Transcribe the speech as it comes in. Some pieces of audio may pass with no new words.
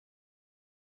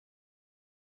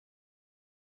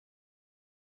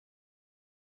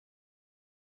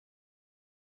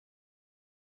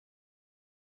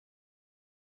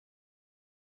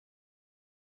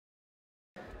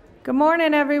Good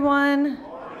morning, everyone.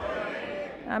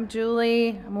 I'm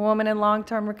Julie. I'm a woman in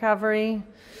long-term recovery.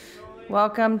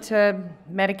 Welcome to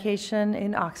Medication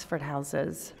in Oxford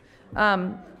Houses.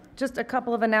 Just a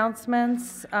couple of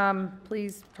announcements.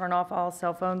 Please turn off all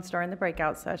cell phones during the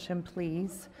breakout session,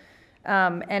 please.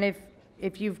 And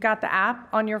if you've got the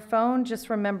app on your phone, just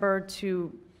remember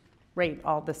to rate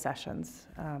all the sessions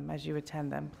as you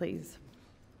attend them, please.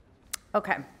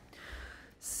 Okay.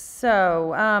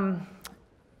 So,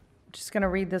 just going to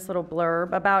read this little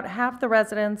blurb. About half the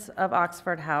residents of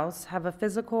Oxford House have a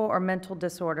physical or mental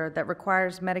disorder that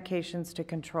requires medications to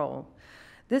control.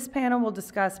 This panel will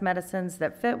discuss medicines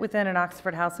that fit within an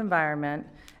Oxford House environment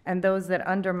and those that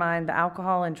undermine the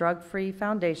alcohol and drug-free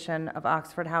foundation of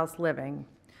Oxford House living.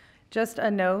 Just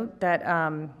a note that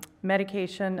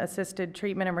medication-assisted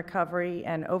treatment and recovery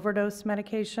and overdose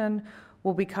medication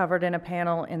will be covered in a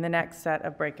panel in the next set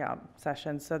of breakout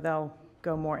sessions, so they'll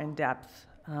go more in depth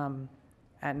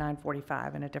at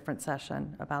 9:45 in a different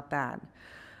session about that.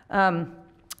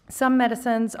 Some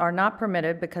medicines are not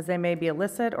permitted because they may be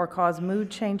illicit or cause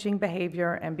mood-changing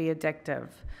behavior and be addictive.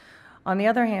 On the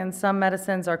other hand, some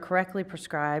medicines are correctly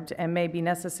prescribed and may be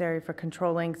necessary for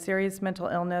controlling serious mental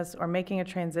illness or making a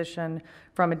transition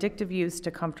from addictive use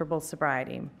to comfortable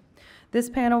sobriety. This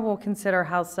panel will consider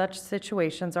how such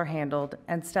situations are handled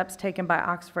and steps taken by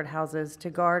Oxford Houses to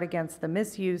guard against the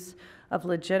misuse of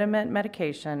legitimate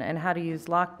medication and how to use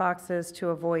lockboxes to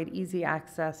avoid easy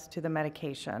access to the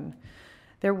medication.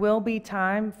 There will be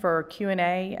time for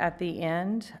Q&A at the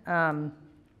end.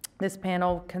 This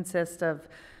panel consists of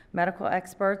medical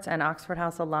experts and Oxford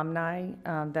House alumni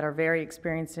that are very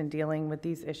experienced in dealing with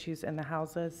these issues in the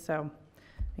houses, so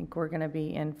I think we're going to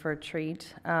be in for a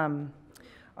treat.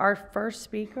 Our first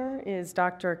speaker is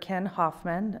Dr. Ken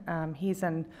Hoffman. He's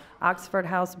an Oxford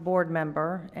House board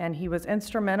member, and he was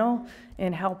instrumental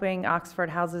in helping Oxford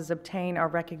Houses obtain our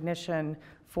recognition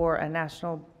for a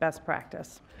national best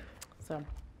practice. So,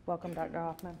 welcome, Dr.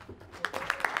 Hoffman.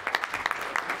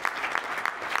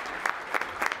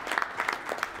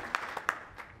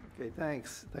 Okay,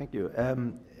 thanks. Thank you.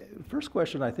 First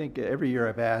question I think every year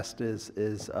I've asked is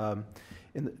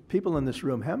people in this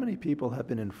room, how many people have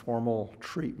been in formal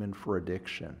treatment for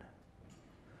addiction?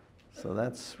 So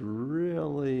that's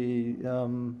really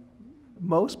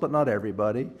most, but not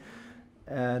everybody.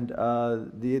 And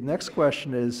the next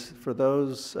question is, for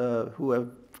those who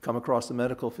have come across the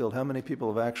medical field, how many people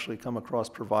have actually come across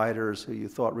providers who you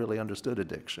thought really understood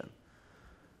addiction?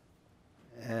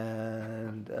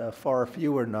 And a far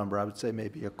fewer number, I would say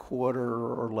maybe a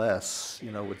quarter or less,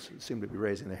 would seem to be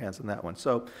raising their hands on that one.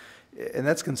 So, and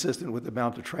that's consistent with the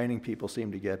amount of training people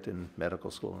seem to get in medical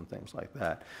school and things like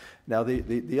that. Now,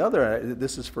 the other,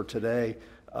 this is for today,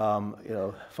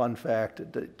 fun fact,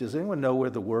 does anyone know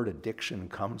where the word addiction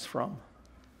comes from?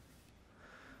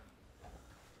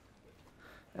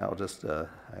 I'll just, I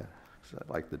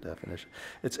like the definition.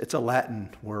 It's a Latin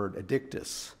word,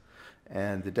 addictus.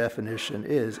 And the definition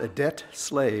is a debt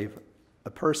slave, a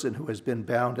person who has been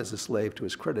bound as a slave to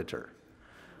his creditor.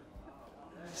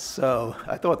 So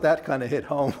I thought that kind of hit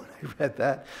home when I read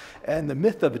that. And the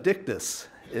myth of addictus,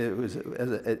 it was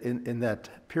in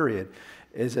that period,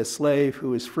 is a slave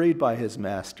who is freed by his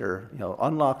master,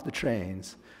 unlock the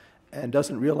chains, and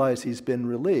doesn't realize he's been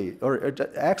released, or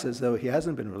acts as though he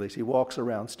hasn't been released. He walks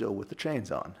around still with the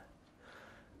chains on.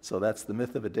 So that's the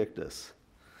myth of addictus.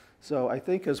 So I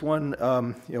think as one,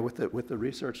 with the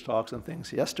research talks and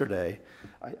things yesterday,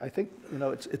 I think,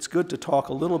 it's good to talk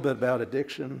a little bit about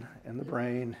addiction and the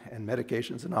brain and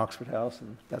medications in Oxford House,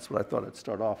 and that's what I thought I'd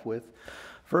start off with.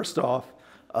 First off,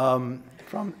 the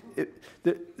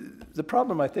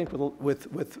problem I think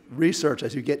with research,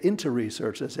 as you get into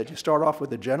research, is that you start off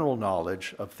with a general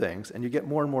knowledge of things and you get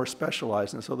more and more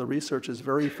specialized, and so the research is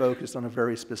very focused on a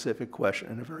very specific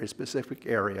question in a very specific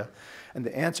area, and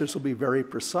the answers will be very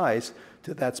precise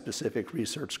to that specific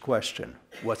research question.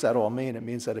 What's that all mean? It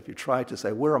means that if you try to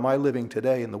say, where am I living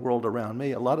today in the world around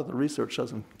me, a lot of the research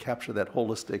doesn't capture that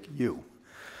holistic you.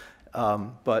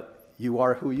 But you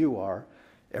are who you are.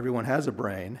 Everyone has a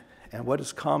brain, and what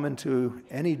is common to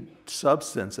any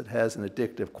substance that has an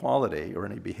addictive quality or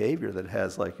any behavior that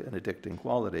has like an addicting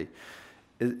quality,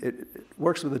 it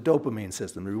works with the dopamine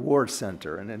system, the reward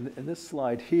center. And in this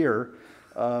slide here,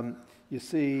 you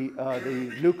see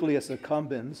the nucleus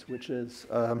accumbens, which is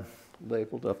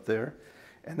labeled up there.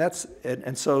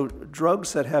 And so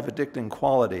drugs that have addicting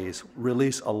qualities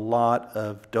release a lot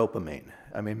of dopamine.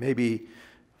 I mean, maybe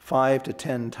 2 to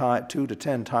 10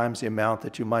 times the amount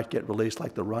that you might get released,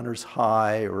 like the runner's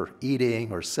high or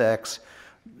eating or sex.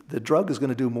 The drug is going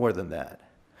to do more than that.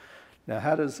 Now,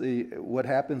 what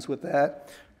happens with that?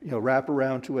 wrap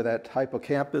around to where that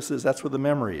hippocampus is. That's where the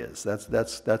memory is. That's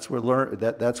where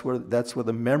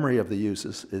the memory of the use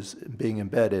is being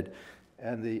embedded.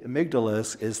 And the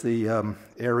amygdala is the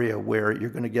area where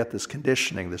you're going to get this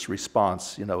conditioning, this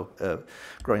response.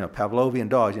 Growing up, Pavlovian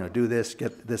dogs. Do this,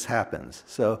 this happens.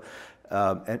 So,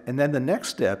 and then the next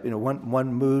step,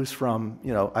 one moves from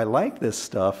I like this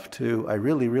stuff to I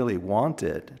really, really want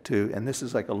it to, and this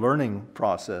is like a learning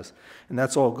process, and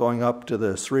that's all going up to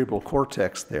the cerebral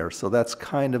cortex there. So that's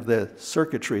kind of the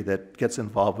circuitry that gets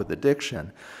involved with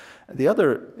addiction. The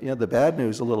other, the bad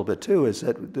news a little bit too is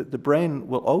that the brain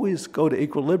will always go to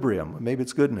equilibrium. Maybe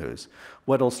it's good news.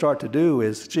 What it'll start to do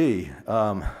is,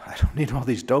 I don't need all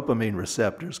these dopamine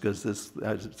receptors because it's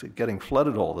getting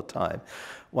flooded all the time.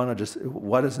 So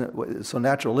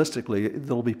naturalistically,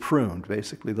 they'll be pruned.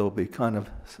 Basically, they'll be kind of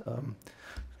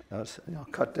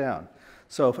cut down.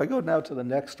 So if I go now to the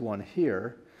next one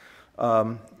here,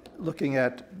 looking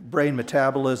at brain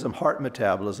metabolism, heart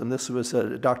metabolism. This was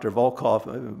Dr.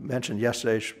 Volkov mentioned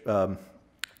yesterday,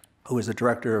 who is the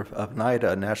director of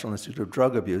NIDA, National Institute of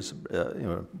Drug Abuse,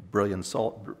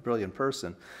 brilliant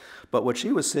person. But what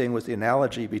she was seeing was the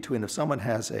analogy between if someone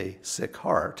has a sick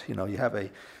heart, you have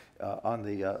on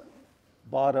the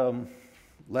bottom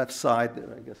left side,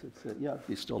 I guess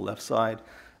it's still left side,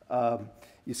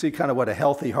 you see kind of what a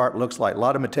healthy heart looks like. A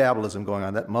lot of metabolism going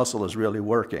on. That muscle is really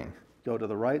working. Go to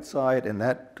the right side, and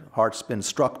that heart's been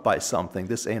struck by something.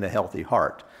 This ain't a healthy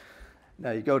heart. Now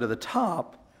you go to the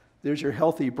top, there's your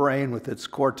healthy brain with its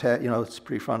cortex, its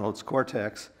prefrontal, its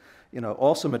cortex,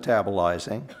 also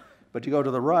metabolizing. But you go to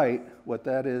the right, what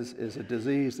that is a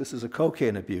disease. This is a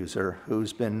cocaine abuser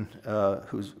who's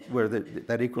where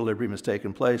that equilibrium has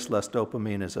taken place, less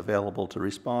dopamine is available to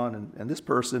respond, and this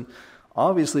person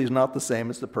obviously is not the same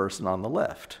as the person on the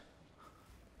left.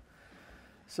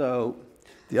 So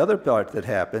the other part that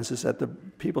happens is that the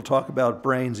people talk about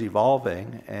brains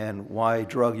evolving and why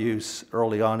drug use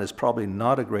early on is probably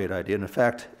not a great idea. And in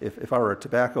fact, if I were a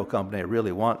tobacco company, I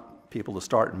really want people to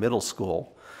start in middle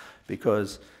school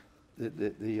because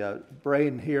the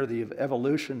brain here, the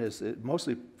evolution is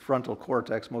mostly frontal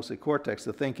cortex, mostly cortex.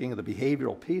 The thinking, the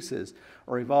behavioral pieces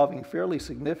are evolving fairly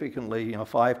significantly,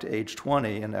 5 to age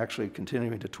 20 and actually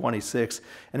continuing to 26.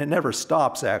 And it never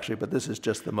stops actually, but this is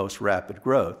just the most rapid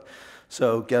growth.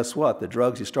 So guess what? The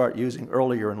drugs you start using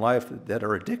earlier in life that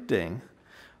are addicting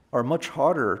are much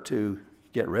harder to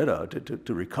get rid of,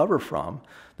 to recover from,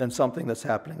 than something that's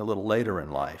happening a little later in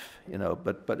life.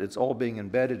 But it's all being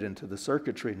embedded into the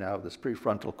circuitry now of this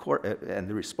prefrontal cortex, and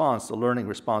the learning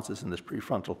responses in this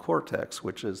prefrontal cortex,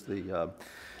 which is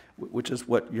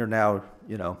what you're now,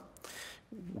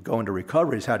 going to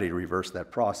recovery is how do you reverse that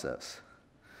process.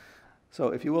 So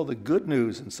if you will, the good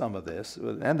news in some of this,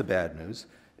 and the bad news,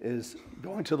 is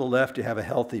going to the left, you have a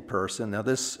healthy person. Now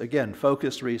this, again,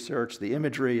 focused research, the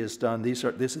imagery is done. This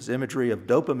is imagery of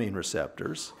dopamine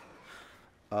receptors,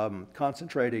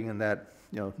 concentrating in that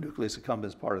nucleus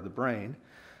accumbens part of the brain.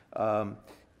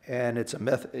 And it's a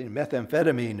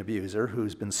methamphetamine abuser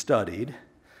who's been studied.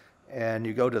 And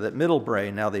you go to that middle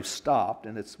brain, now they've stopped,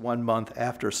 and it's 1 month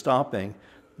after stopping.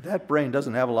 That brain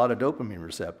doesn't have a lot of dopamine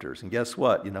receptors. And guess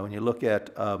what? When you look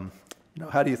at,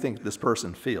 how do you think this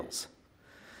person feels?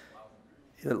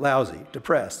 Lousy,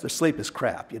 depressed. Their sleep is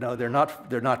crap. They're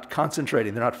not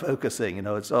concentrating. They're not focusing.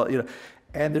 It's all.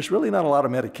 And there's really not a lot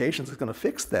of medications that's going to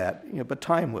fix that. But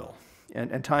time will,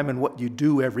 and time and what you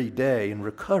do every day in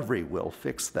recovery will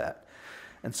fix that.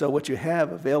 And so what you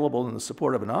have available in the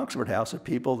support of an Oxford House are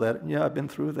people that I've been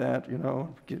through that.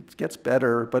 It gets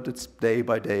better, but it's day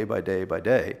by day by day by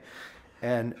day,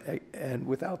 and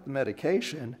without the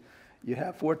medication. You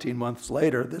have 14 months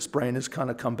later, this brain has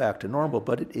kind of come back to normal,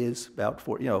 but it is about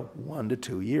 1 to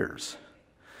 2 years.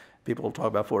 People talk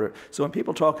about 4. So when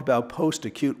people talk about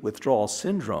post-acute withdrawal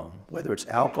syndrome, whether it's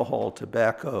alcohol,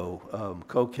 tobacco,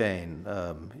 cocaine,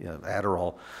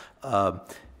 Adderall,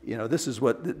 this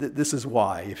is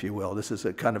why, if you will. This is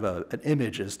a kind of an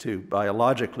image as to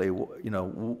biologically,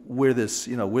 where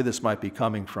this might be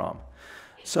coming from.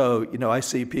 So, I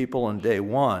see people on day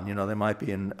one, they might be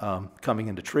coming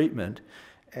into treatment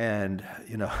and,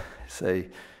 say,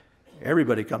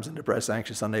 everybody comes in depressed,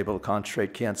 anxious, unable to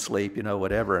concentrate, can't sleep,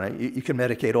 whatever. And you can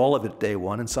medicate all of it day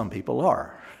one, and some people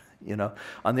are,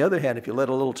 On the other hand, if you let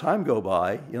a little time go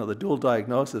by, the dual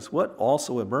diagnosis, what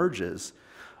also emerges,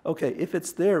 okay, if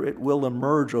it's there, it will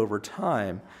emerge over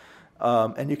time,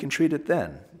 and you can treat it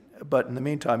then. But in the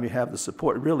meantime, you have the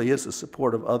support. It really is the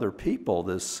support of other people,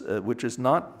 which is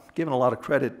not given a lot of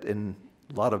credit in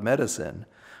a lot of medicine,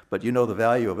 but you know the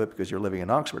value of it because you're living in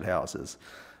Oxford houses.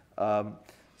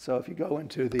 So if you go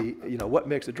into what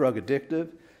makes a drug addictive,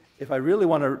 if I really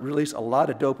want to release a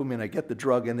lot of dopamine, I get the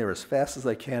drug in there as fast as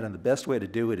I can, and the best way to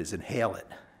do it is inhale it.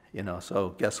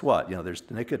 So guess what? There's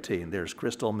nicotine, there's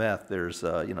crystal meth, there's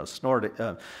snorting.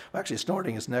 Actually,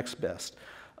 snorting is next best.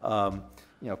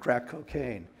 Crack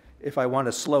cocaine. If I want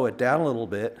to slow it down a little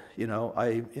bit,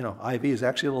 IV is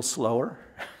actually a little slower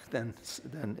than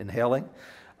inhaling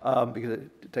because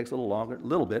it takes a little longer, a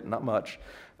little bit, not much.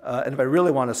 And if I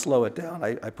really want to slow it down,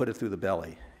 I put it through the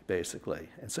belly, basically.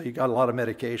 And so you got a lot of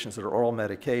medications that are oral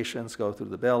medications, go through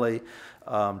the belly.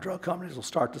 Drug companies will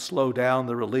start to slow down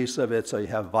the release of it, so you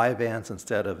have Vyvanse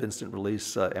instead of instant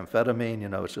release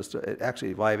amphetamine. It's just,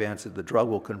 actually Vyvanse, the drug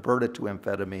will convert it to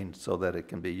amphetamine so that it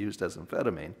can be used as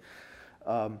amphetamine.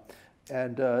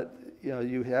 It's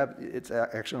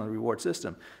actually on the reward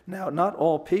system. Now, not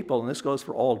all people, and this goes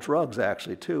for all drugs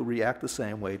actually too, react the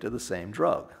same way to the same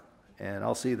drug. And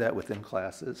I'll see that within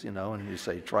classes, and you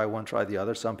say, try one, try the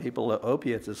other. Some people,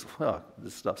 opiates is, well,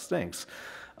 this stuff stinks.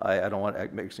 I don't want,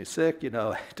 it makes me sick, it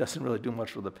doesn't really do much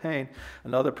for the pain.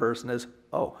 Another person is,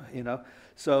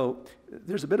 So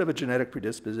there's a bit of a genetic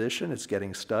predisposition. It's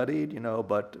getting studied,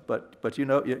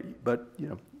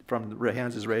 from the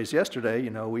hands raised yesterday,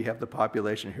 we have the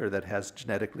population here that has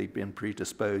genetically been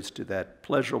predisposed to that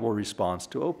pleasurable response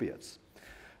to opiates.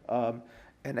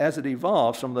 And as it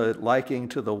evolves from the liking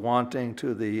to the wanting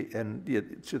to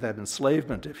that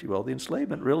enslavement, if you will, the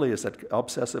enslavement really is that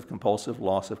obsessive compulsive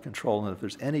loss of control. And if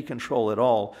there's any control at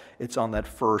all, it's on that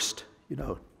first,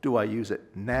 do I use it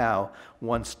now?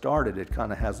 Once started, it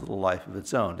kind of has a little life of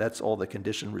its own. That's all the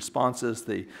conditioned responses,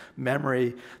 the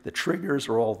memory, the triggers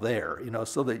are all there,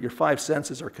 so that your five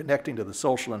senses are connecting to the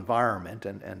social environment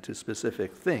and to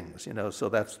specific things, so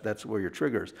that's where your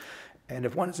triggers. And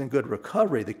if one is in good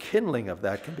recovery, the kindling of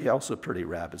that can be also pretty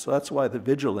rapid. So that's why the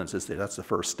vigilance is there. That's the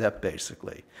first step,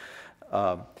 basically.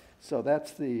 So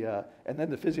that's and then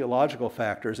the physiological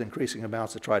factors, increasing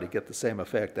amounts to try to get the same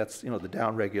effect. That's, the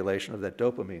downregulation of that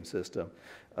dopamine system.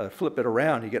 Flip it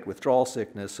around, you get withdrawal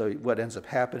sickness. So what ends up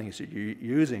happening is you're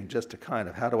using just to kind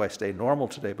of, how do I stay normal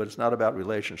today? But it's not about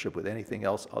relationship with anything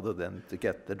else other than to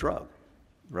get the drug,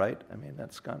 right? I mean,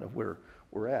 that's kind of where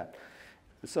we're at.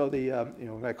 So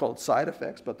I call it side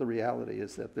effects, but the reality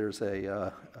is that there's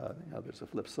a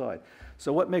flip side.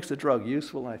 So what makes a drug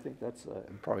useful? And I think that's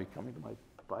I'm probably coming to my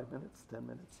 5 minutes, 10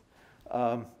 minutes.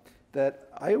 That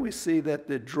I always see that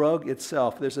the drug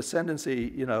itself, there's a tendency,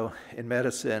 in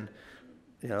medicine,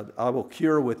 I will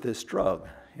cure with this drug.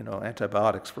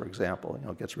 Antibiotics, for example,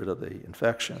 gets rid of the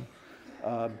infection.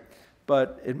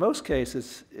 But in most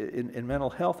cases, in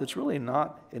mental health, it's really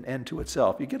not an end to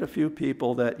itself. You get a few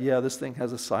people that, this thing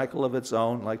has a cycle of its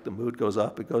own, like the mood goes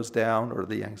up, it goes down, or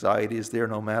the anxiety is there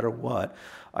no matter what.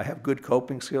 I have good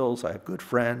coping skills, I have good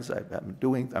friends,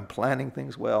 I'm planning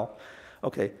things well.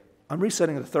 Okay, I'm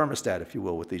resetting the thermostat, if you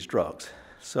will, with these drugs.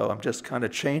 So I'm just kind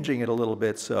of changing it a little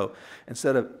bit. So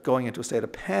instead of going into a state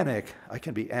of panic, I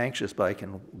can be anxious, but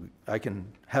I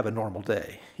can have a normal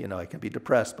day. I can be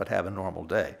depressed, but have a normal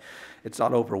day. It's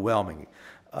not overwhelming.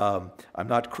 I'm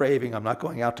not craving. I'm not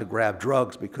going out to grab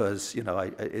drugs because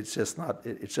it's just not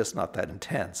that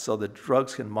intense. So the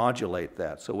drugs can modulate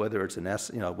that. So whether it's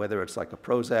whether it's like a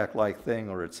Prozac-like thing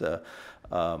or it's a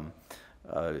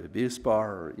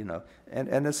Buspar,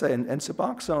 and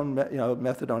Suboxone,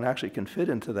 methadone actually can fit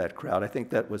into that crowd. I think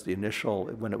that was the initial,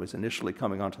 when it was initially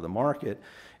coming onto the market,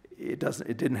 it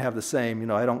didn't have the same,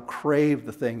 I don't crave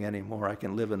the thing anymore, I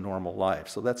can live a normal life.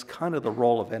 So that's kind of the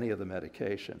role of any of the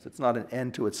medications. It's not an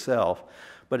end to itself,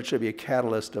 but it should be a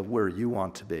catalyst of where you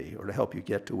want to be, or to help you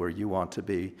get to where you want to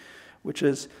be, which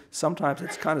is sometimes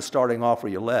it's kind of starting off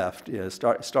where you left,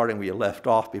 starting where you left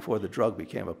off before the drug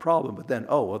became a problem, but then,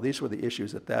 these were the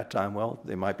issues at that time. Well,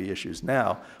 they might be issues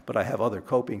now, but I have other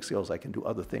coping skills. I can do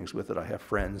other things with it. I have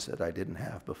friends that I didn't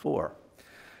have before.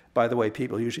 By the way,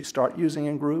 people usually start using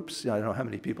in groups. I don't know how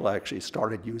many people actually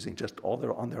started using just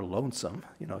on their lonesome.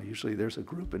 Usually there's a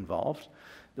group involved.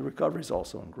 The recovery is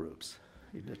also in groups.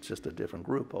 It's just a different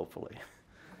group, hopefully.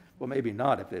 Well, maybe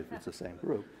not if it's the same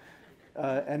group.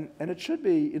 And it should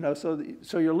be,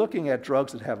 so you're looking at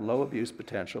drugs that have low abuse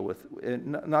potential with,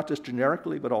 not just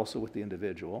generically, but also with the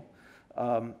individual.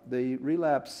 The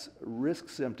relapse risk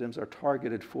symptoms are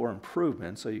targeted for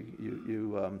improvement, so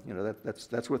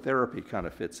that's where therapy kind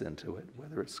of fits into it,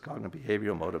 whether it's cognitive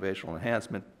behavioral, motivational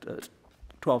enhancement,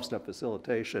 12-step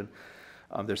facilitation.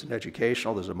 There's an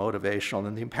educational, there's a motivational,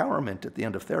 and the empowerment at the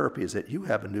end of therapy is that you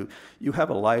have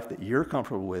a life that you're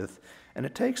comfortable with, and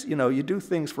it takes, you do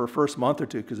things for a first month or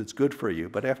two because it's good for you,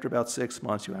 but after about 6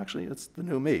 months, it's the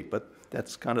new me. But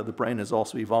that's kind of, the brain has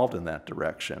also evolved in that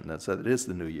direction. It is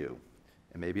the new you,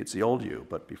 and maybe it's the old you,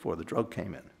 but before the drug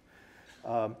came in.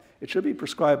 It should be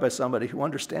prescribed by somebody who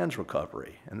understands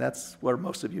recovery, and that's where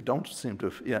most of you don't seem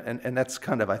to, yeah, and that's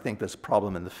kind of, I think, this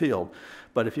problem in the field.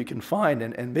 But if you can find,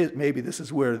 and maybe this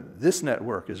is where this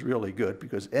network is really good,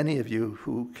 because any of you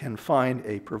who can find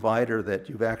a provider that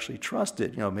you've actually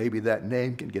trusted, maybe that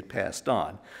name can get passed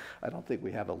on. I don't think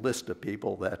we have a list of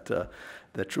people that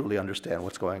truly understand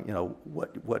what's going,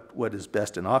 what is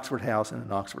best in Oxford House and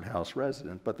an Oxford House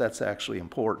resident, but that's actually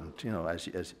important, as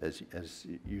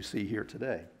you see here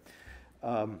today.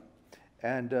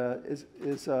 And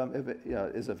is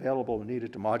available when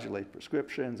needed to modulate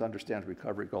prescriptions, understands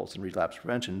recovery goals and relapse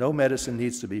prevention. No medicine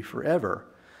needs to be forever,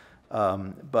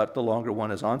 but the longer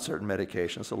one is on certain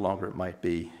medications, the longer it might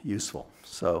be useful.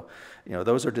 So,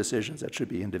 those are decisions that should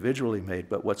be individually made,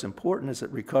 but what's important is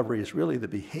that recovery is really the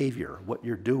behavior. What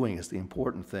you're doing is the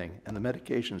important thing, and the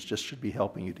medications just should be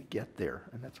helping you to get there,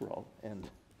 and that's where I'll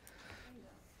end.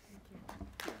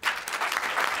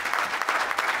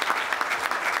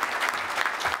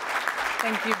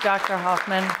 Thank you, Dr.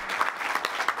 Hoffman.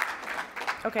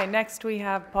 Okay, next we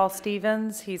have Paul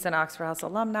Stevens. He's an Oxford House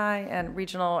alumni and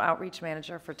Regional Outreach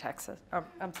Manager for Texas. Oh,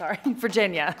 I'm sorry,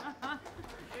 Virginia.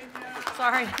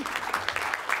 Sorry.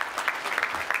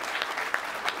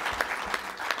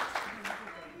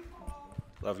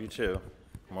 Love you too.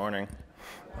 Morning.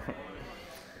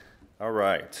 All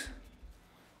right.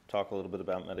 Talk a little bit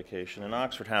about medication in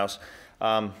Oxford House.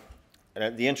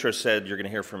 The intro said you're going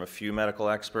to hear from a few medical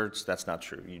experts. That's not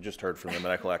true. You just heard from the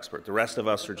medical expert. The rest of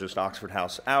us are just Oxford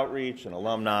House outreach and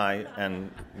alumni, and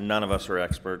none of us are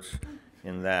experts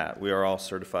in that. We are all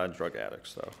certified drug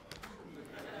addicts, though.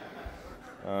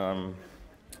 All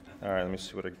right, let me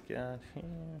see what I got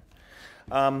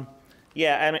here.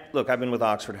 Yeah, and look, I've been with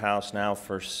Oxford House now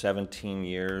for 17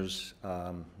 years.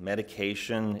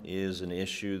 Medication is an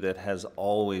issue that has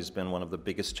always been one of the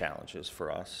biggest challenges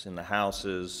for us in the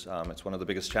houses. It's one of the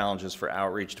biggest challenges for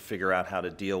outreach to figure out how to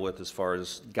deal with as far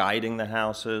as guiding the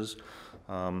houses.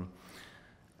 I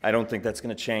don't think that's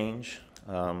going to change.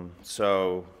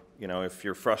 So, if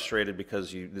you're frustrated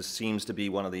because this seems to be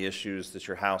one of the issues that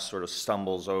your house sort of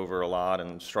stumbles over a lot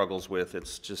and struggles with,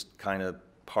 it's just kind of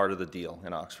part of the deal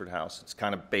in Oxford House. It's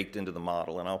kind of baked into the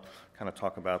model, and I'll kind of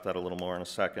talk about that a little more in a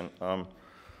second.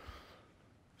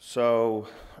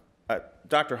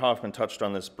 Dr. Hoffman touched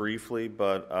on this briefly,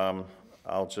 but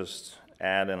I'll just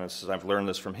add, and I've learned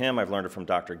this from him, I've learned it from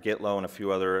Dr. Gitlow and a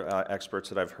few other experts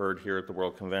that I've heard here at the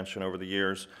World Convention over the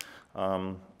years,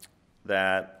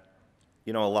 that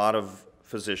a lot of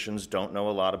physicians don't know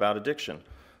a lot about addiction.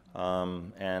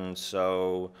 And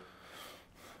so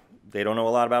they don't know a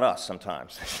lot about us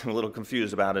sometimes. They're a little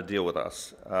confused about how to deal with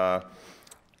us.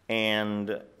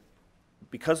 And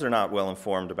because they're not well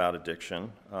informed about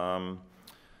addiction,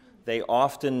 they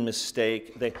often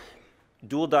mistake,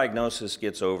 dual diagnosis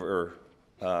gets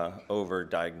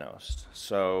over-diagnosed.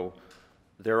 So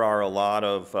there are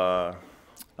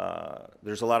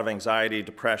there's a lot of anxiety,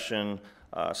 depression,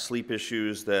 sleep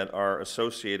issues that are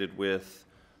associated with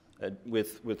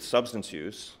substance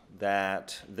use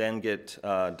that then get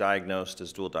diagnosed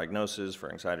as dual diagnoses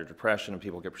for anxiety or depression, and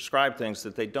people get prescribed things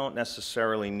that they don't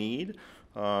necessarily need.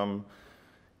 90%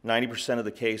 of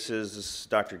the cases,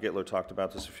 Dr. Gitlow talked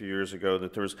about this a few years ago,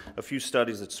 that there was a few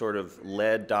studies that sort of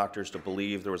led doctors to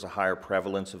believe there was a higher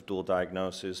prevalence of dual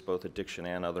diagnoses, both addiction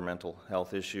and other mental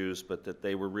health issues, but that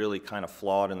they were really kind of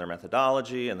flawed in their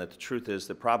methodology, and that the truth is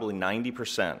that probably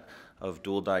 90% of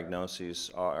dual diagnoses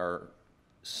are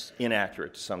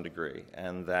inaccurate to some degree,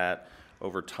 and that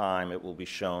over time it will be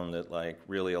shown that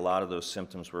really a lot of those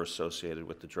symptoms were associated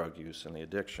with the drug use and the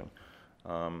addiction.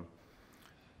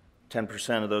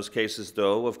 10% of those cases,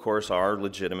 though, of course, are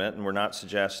legitimate, and we're not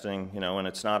suggesting, and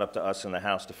it's not up to us in the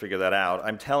House to figure that out.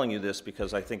 I'm telling you this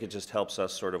because I think it just helps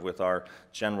us sort of with our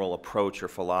general approach or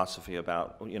philosophy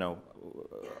about,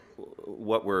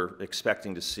 what we're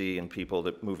expecting to see in people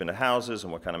that move into houses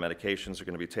and what kind of medications they're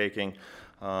going to be taking.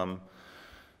 A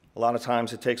lot of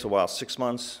times it takes a while, 6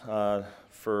 months,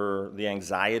 for the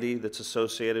anxiety that's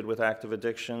associated with active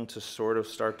addiction to sort of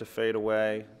start to fade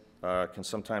away. Can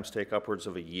sometimes take upwards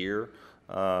of a year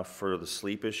for the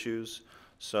sleep issues.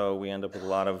 So we end up with a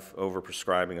lot of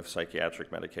overprescribing of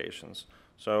psychiatric medications.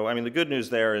 So, the good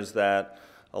news there is that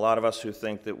a lot of us who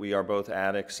think that we are both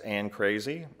addicts and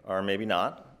crazy are maybe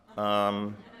not.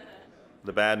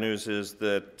 The bad news is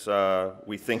that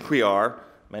we think we are.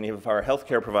 Many of our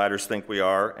healthcare providers think we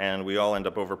are, and we all end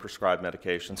up overprescribed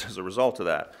medications as a result of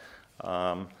that.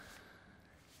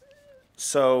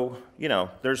 So,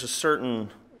 there's a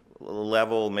certain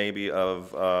level maybe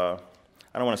of, I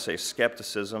don't want to say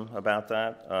skepticism about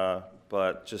that,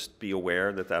 but just be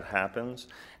aware that that happens.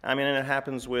 I mean, and it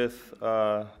happens with,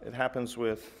 what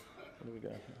do we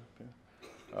got here?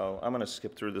 Oh, I'm going to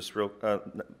skip through this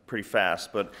pretty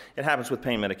fast, but it happens with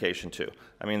pain medication too.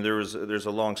 I mean, there's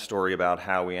a long story about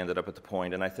how we ended up at the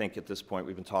point, and I think at this point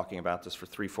we've been talking about this for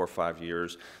 3, 4, 5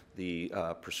 years, the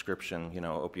prescription,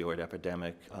 opioid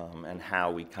epidemic, and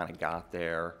how we kind of got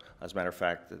there. As a matter of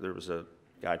fact, there was a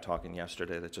guy talking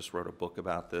yesterday that just wrote a book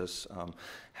about this,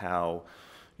 how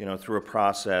through a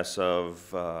process of,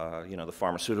 the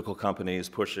pharmaceutical companies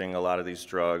pushing a lot of these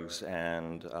drugs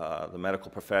and the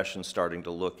medical profession starting to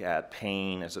look at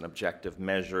pain as an objective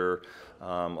measure,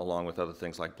 along with other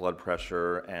things like blood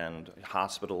pressure, and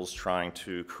hospitals trying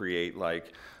to create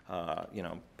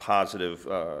positive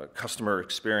customer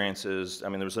experiences. I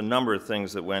mean, there was a number of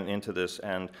things that went into this,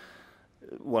 and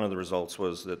one of the results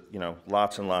was that,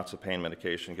 lots and lots of pain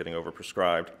medication getting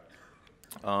overprescribed.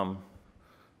 Let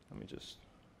me just...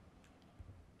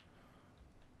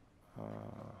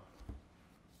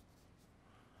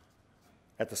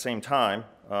 At the same time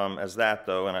as that,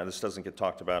 though, and this doesn't get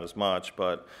talked about as much,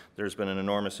 but there's been an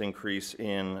enormous increase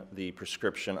in the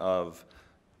prescription of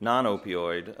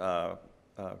non-opioid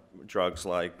drugs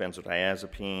like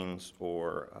benzodiazepines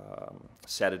or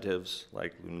sedatives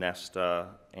like Lunesta,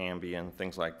 Ambien,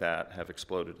 things like that have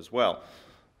exploded as well.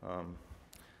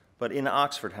 But in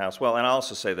Oxford House, well, and I'll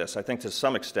also say this, I think to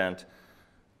some extent,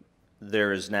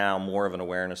 there is now more of an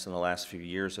awareness in the last few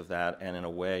years of that, and in a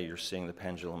way you're seeing the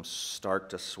pendulum start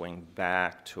to swing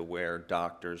back to where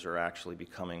doctors are actually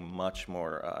becoming much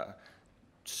more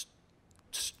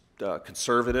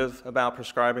conservative about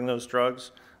prescribing those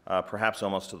drugs, perhaps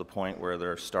almost to the point where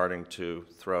they're starting to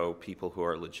throw people who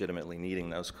are legitimately needing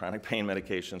those chronic pain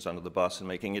medications under the bus and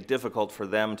making it difficult for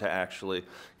them to actually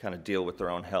kind of deal with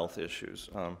their own health issues.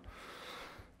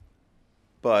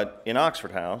 But in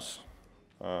Oxford House,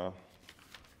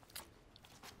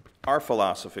 our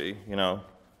philosophy, and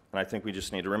I think we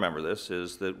just need to remember this,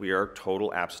 is that we are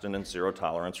total abstinence, zero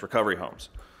tolerance recovery homes.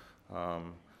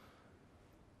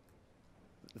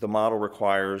 The model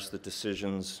requires that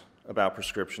decisions about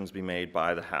prescriptions be made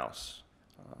by the house.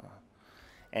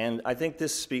 And I think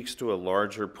this speaks to a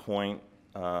larger point,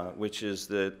 which is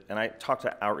that, and I talk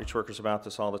to outreach workers about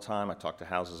this all the time, I talk to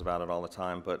houses about it all the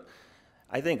time, but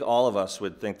I think all of us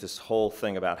would think this whole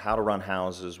thing about how to run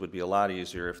houses would be a lot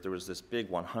easier if there was this big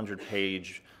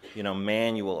 100-page,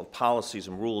 manual of policies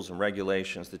and rules and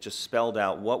regulations that just spelled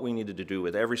out what we needed to do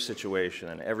with every situation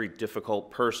and every difficult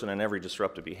person and every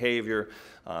disruptive behavior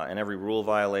and every rule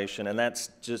violation. And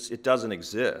that's just, it doesn't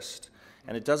exist.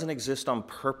 And it doesn't exist on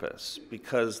purpose,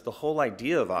 because the whole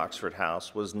idea of Oxford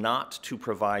House was not to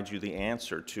provide you the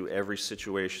answer to every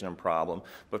situation and problem,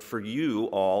 but for you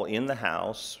all in the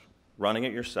house, running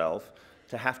it yourself,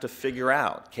 to have to figure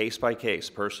out case by case,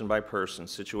 person by person,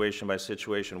 situation by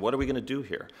situation, what are we going to do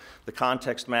here? The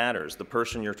context matters. The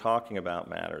person you're talking about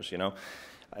matters,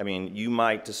 I mean, you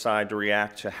might decide to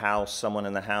react to how someone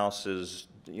in the house is,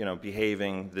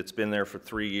 behaving that's been there for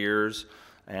 3 years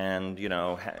and, is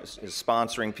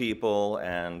sponsoring people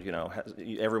and,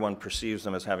 everyone perceives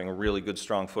them as having a really good,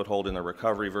 strong foothold in their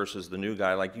recovery versus the new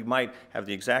guy. Like, you might have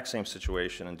the exact same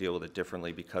situation and deal with it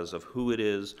differently because of who it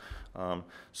is.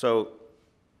 So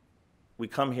we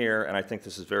come here, and I think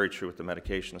this is very true with the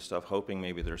medication stuff, hoping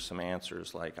maybe there's some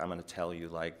answers, like I'm going to tell you,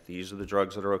 like, these are the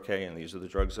drugs that are okay and these are the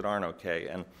drugs that aren't okay.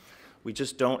 And we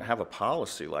just don't have a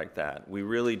policy like that. We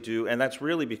really do, and that's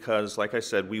really because, like I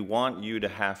said, we want you to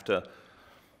have to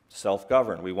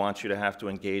self-govern. We want you to have to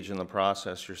engage in the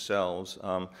process yourselves.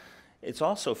 It's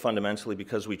also fundamentally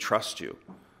because we trust you.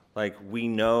 Like, we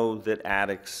know that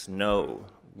addicts know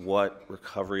what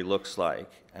recovery looks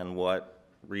like and what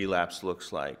relapse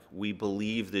looks like. We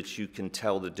believe that you can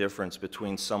tell the difference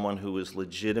between someone who is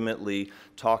legitimately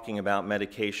talking about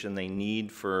medication they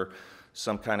need for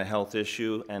some kind of health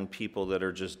issue and people that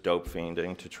are just dope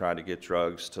fiending to try to get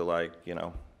drugs to, like,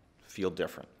 feel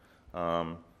different.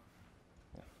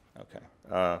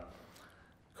 Okay.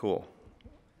 Cool.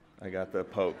 I got the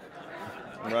poke.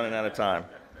 I'm running out of time.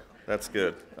 That's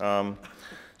good.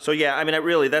 So yeah, I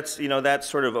mean, that's, that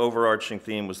sort of overarching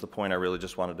theme was the point I really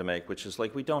just wanted to make, which is,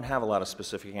 like, we don't have a lot of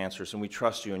specific answers, and we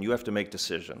trust you, and you have to make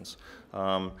decisions.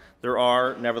 There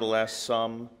are, nevertheless,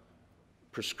 some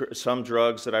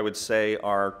drugs that I would say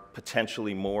are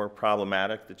potentially more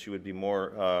problematic, that you would be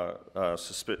more,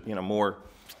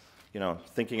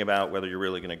 thinking about whether you're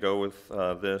really going to go with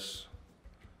this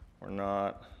or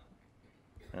not.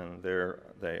 And there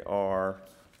they are.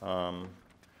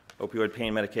 Opioid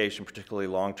pain medication, particularly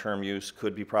long-term use,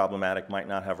 could be problematic, might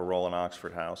not have a role in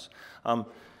Oxford House.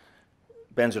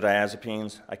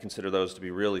 Benzodiazepines, I consider those to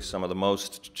be really some of the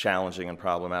most challenging and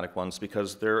problematic ones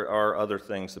because there are other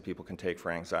things that people can take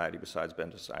for anxiety besides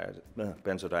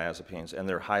benzodiazepines, and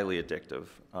they're highly addictive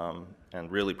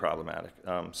and really problematic.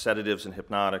 Sedatives and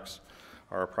hypnotics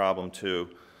are a problem too.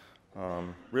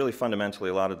 Really fundamentally,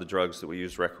 a lot of the drugs that we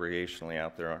use recreationally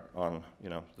out there on,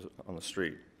 on the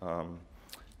street.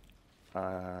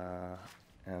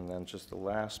 And then just the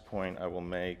last point I will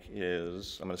make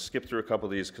is, I'm going to skip through a couple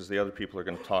of these because the other people are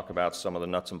going to talk about some of the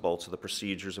nuts and bolts of the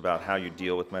procedures about how you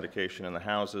deal with medication in the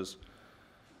houses.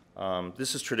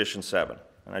 This is Tradition 7,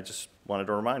 and I just wanted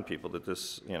to remind people that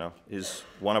this, is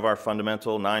one of our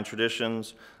fundamental 9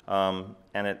 traditions, and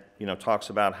it, talks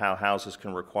about how houses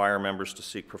can require members to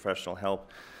seek professional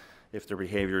help if their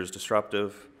behavior is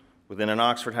disruptive. Within an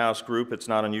Oxford House group, it's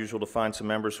not unusual to find some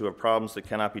members who have problems that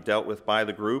cannot be dealt with by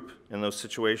the group. In those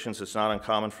situations, it's not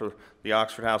uncommon for the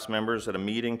Oxford House members at a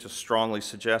meeting to strongly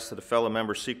suggest that a fellow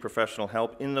member seek professional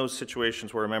help. In those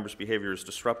situations where a member's behavior is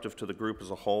disruptive to the group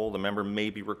as a whole, the member may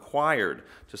be required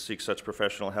to seek such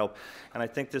professional help. And I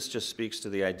think this just speaks to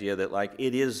the idea that,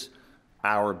 it is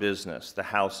our business, the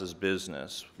house's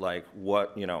business,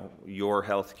 what, your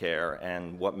health care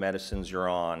and what medicines you're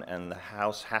on, and the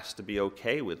house has to be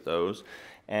okay with those.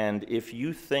 And if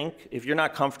you're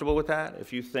not comfortable with that,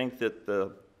 if you think that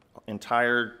the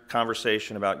entire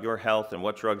conversation about your health and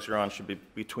what drugs you're on should be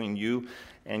between you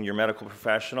and your medical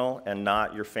professional and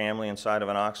not your family inside of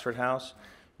an Oxford House,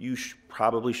 you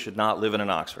probably should not live in an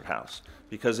Oxford House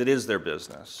because it is their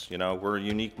business. We're a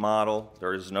unique model.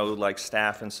 There is no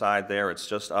staff inside there. It's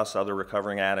just us other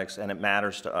recovering addicts, and it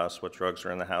matters to us what drugs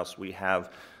are in the house. We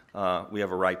have a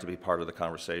right to be part of the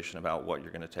conversation about what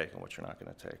you're going to take and what you're not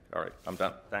going to take. All right, I'm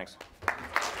done. Thanks.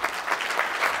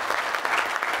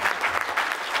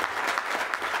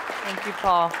 Thank you,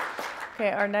 Paul.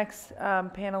 Okay, our next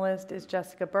panelist is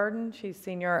Jessica Burden. She's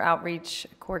Senior Outreach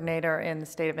Coordinator in the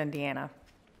state of Indiana.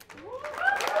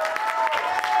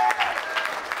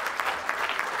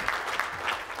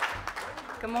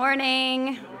 Good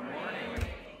morning.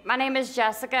 My name is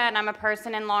Jessica, and I'm a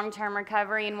person in long-term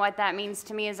recovery, and what that means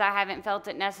to me is I haven't felt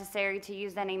it necessary to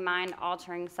use any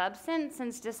mind-altering substance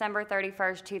since December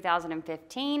 31st,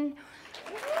 2015.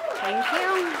 Thank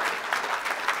you.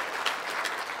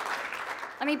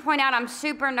 Let me point out I'm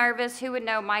super nervous. Who would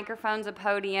know microphones, a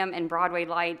podium, and Broadway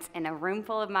lights in a room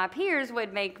full of my peers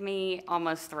would make me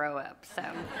almost throw up. So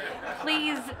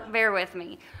please bear with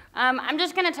me. I'm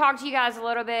just going to talk to you guys a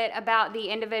little bit about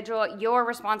your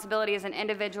responsibility as an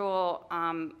individual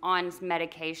on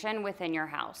medication within your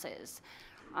houses.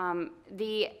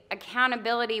 The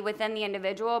accountability within the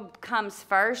individual comes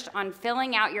first on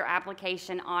filling out your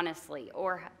application honestly,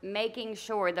 or making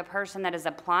sure the person that is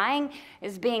applying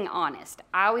is being honest.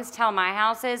 I always tell my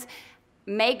houses,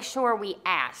 make sure we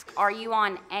ask, are you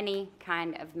on any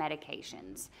kind of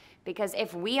medications? Because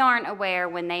if we aren't aware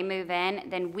when they move in,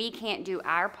 then we can't do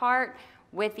our part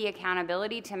with the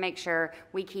accountability to make sure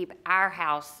we keep our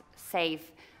house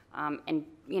safe and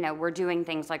we're doing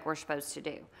things like we're supposed to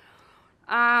do.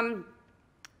 I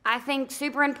think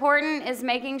super important is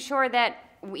making sure that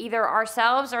either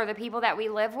ourselves or the people that we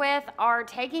live with are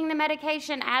taking the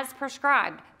medication as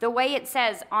prescribed, the way it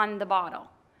says on the bottle.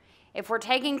 If we're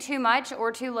taking too much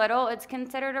or too little, it's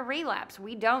considered a relapse.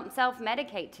 We don't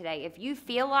self-medicate today. If you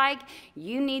feel like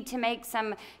you need to make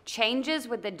some changes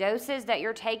with the doses that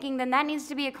you're taking, then that needs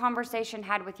to be a conversation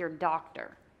had with your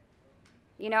doctor.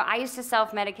 I used to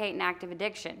self-medicate in active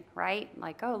addiction, right?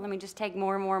 Oh, let me just take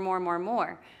more and more and more and more and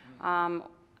more.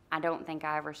 I don't think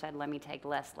I ever said, let me take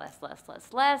less,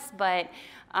 but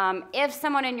if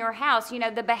someone in your house,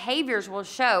 the behaviors will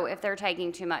show if they're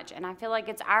taking too much. And I feel like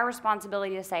it's our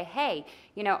responsibility to say, hey,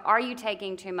 are you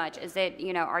taking too much? Is it,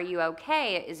 are you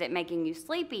okay? Is it making you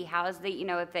sleepy? How is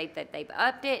if they've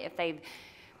upped it, if they've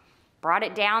brought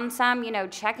it down some,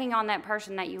 checking on that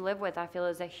person that you live with, I feel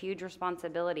is a huge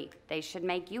responsibility. They should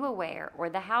make you aware, or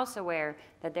the house aware,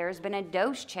 that there has been a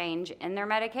dose change in their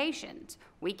medications.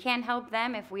 We can't help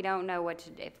them if we don't know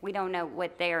if we don't know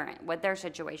what their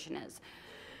situation is.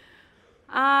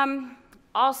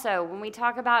 Also, when we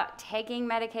talk about taking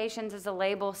medications, as the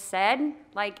label said,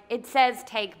 it says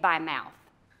take by mouth.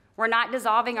 We're not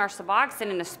dissolving our Suboxone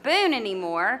in a spoon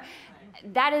anymore.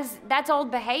 That's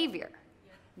old behavior.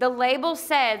 The label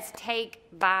says take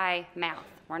by mouth.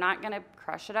 We're not going to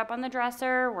crush it up on the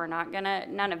dresser. We're not going to,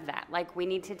 none of that. We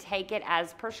need to take it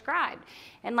as prescribed.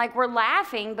 And we're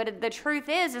laughing, but the truth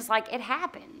is it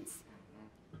happens.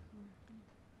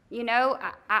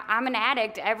 I'm an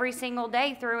addict every single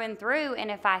day through and through, and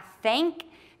if I think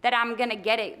that I'm going to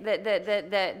get it,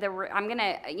 I'm going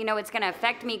to, it's going to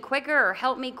affect me quicker or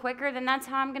help me quicker, then that's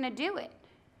how I'm going to do it.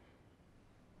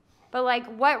 But like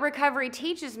what recovery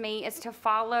teaches me is to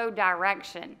follow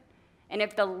direction. And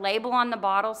if the label on the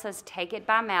bottle says take it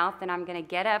by mouth, then I'm gonna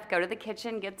get up, go to the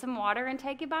kitchen, get some water, and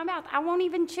take it by mouth. I won't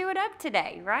even chew it up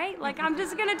today, right? Like I'm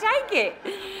just gonna take it.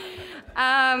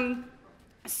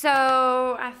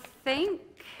 So I think,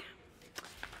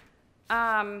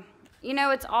 you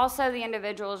know, it's also the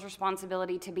individual's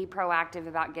responsibility to be proactive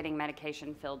about getting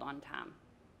medication filled on time.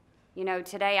 You know,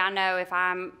 today I know if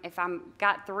I'm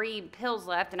got 3 pills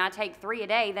left and I take 3 a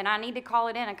day, then I need to call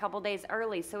it in a couple days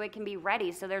early so it can be ready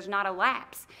so there's not a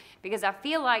lapse. Because I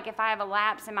feel like if I have a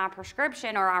lapse in my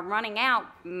prescription or I'm running out,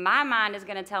 my mind is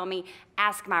gonna tell me,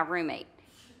 ask my roommate,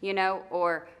 you know,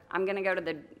 or I'm gonna go to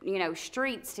the, you know,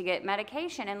 streets to get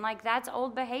medication. And like that's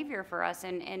old behavior for us.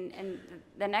 And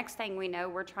the next thing we know,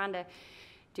 we're trying to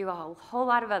do a whole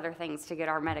lot of other things to get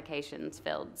our medications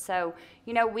filled. So,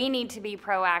 you know, we need to be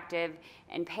proactive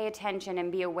and pay attention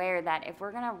and be aware that if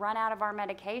we're gonna run out of our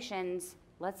medications,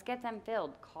 let's get them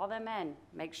filled, call them in,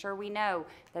 make sure we know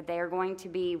that they are going to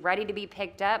be ready to be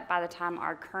picked up by the time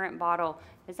our current bottle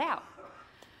is out.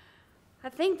 I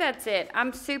think that's it.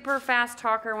 I'm super fast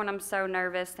talker when I'm so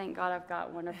nervous. Thank God I've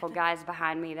got wonderful guys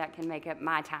behind me that can make up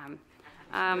my time.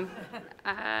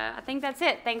 I think that's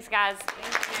it. Thanks, guys.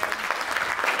 Thank you.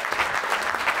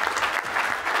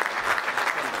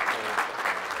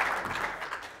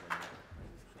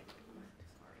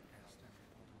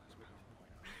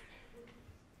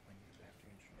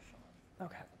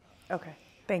 Okay,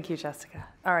 thank you, Jessica.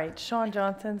 All right, Sean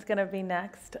Johnson's gonna be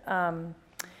next.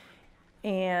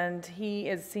 And he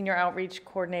is Senior Outreach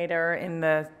Coordinator in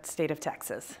the state of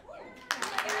Texas.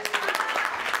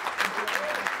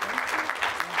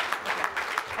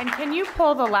 And can you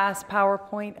pull the last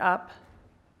PowerPoint up?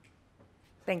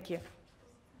 Thank you.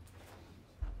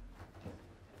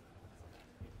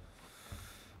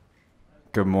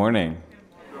 Good morning.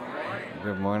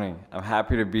 Good morning. I'm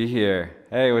happy to be here.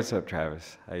 Hey, what's up,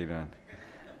 Travis? How you doing?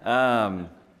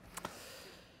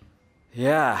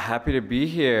 Yeah, happy to be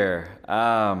here.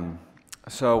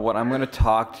 So what I'm going to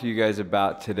talk to you guys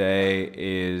about today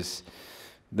is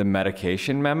the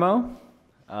medication memo.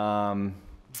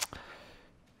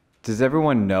 Does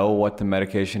everyone know what the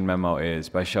medication memo is?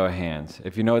 By show of hands.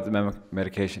 If you know what the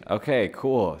medication, okay,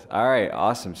 cool. All right,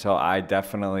 awesome. So I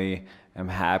definitely am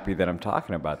happy that I'm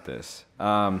talking about this.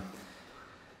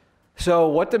 So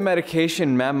what the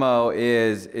medication memo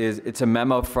is it's a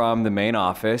memo from the main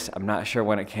office. I'm not sure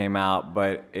when it came out,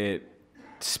 but it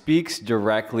speaks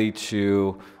directly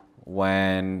to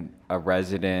when a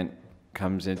resident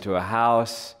comes into a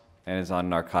house and is on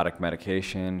narcotic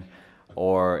medication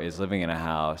or is living in a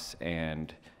house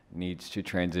and needs to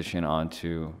transition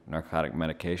onto narcotic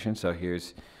medication. So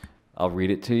I'll read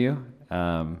it to you.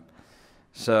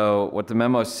 So what the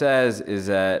memo says is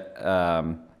that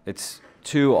it's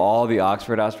to all the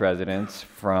Oxford House residents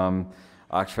from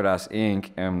Oxford House Inc.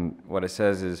 And what it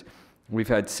says is, we've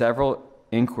had several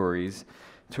inquiries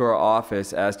to our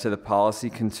office as to the policy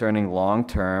concerning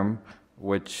long-term,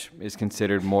 which is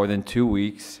considered more than 2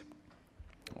 weeks,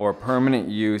 or permanent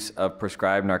use of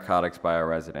prescribed narcotics by our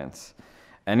residents.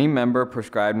 Any member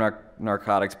prescribed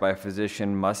narcotics by a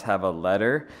physician must have a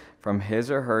letter from his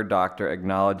or her doctor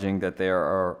acknowledging that they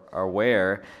are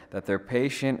aware that their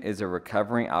patient is a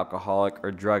recovering alcoholic or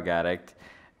drug addict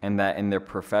and that in their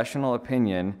professional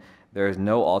opinion, there is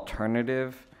no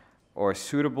alternative or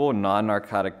suitable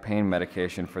non-narcotic pain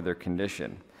medication for their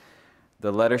condition.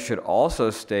 The letter should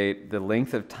also state the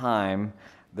length of time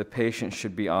the patient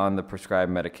should be on the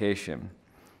prescribed medication.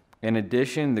 In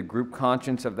addition, the group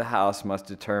conscience of the house must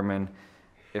determine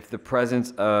if the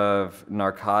presence of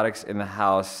narcotics in the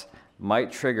house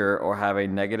might trigger or have a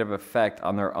negative effect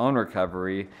on their own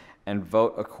recovery and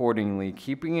vote accordingly,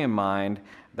 keeping in mind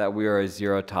that we are a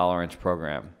zero tolerance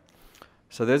program.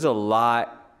 So there's a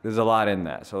lot in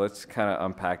that. So let's kind of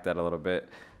unpack that a little bit.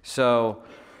 So,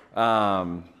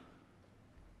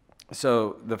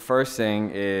 so the first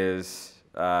thing is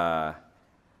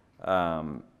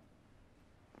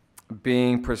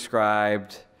being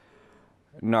prescribed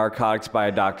narcotics by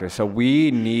a doctor. So we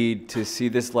need to see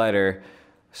this letter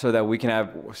so that we can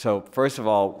have, so first of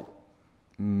all,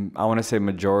 I want to say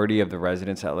majority of the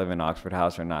residents that live in Oxford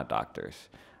House are not doctors,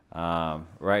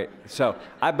 right? So,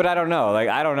 but I don't know,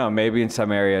 I don't know, maybe in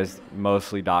some areas,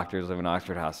 mostly doctors live in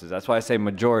Oxford Houses. That's why I say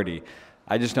majority.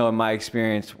 I just know in my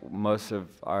experience, most of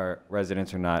our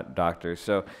residents are not doctors.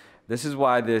 So this is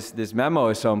why this memo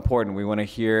is so important. We want to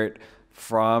hear it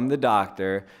from the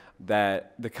doctor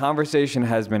that the conversation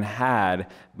has been had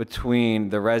between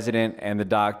the resident and the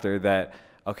doctor that,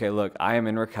 okay, look, I am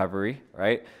in recovery,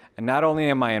 right? And not only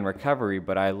am I in recovery,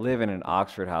 but I live in an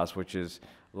Oxford House, which is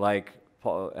like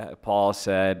Paul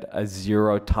said, a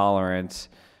zero tolerance,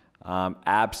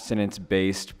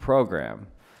 abstinence-based program.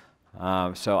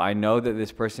 So I know that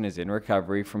this person is in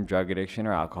recovery from drug addiction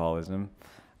or alcoholism.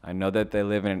 I know that they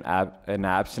live in an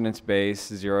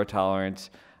abstinence-based, zero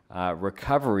tolerance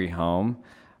recovery home.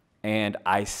 And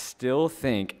I still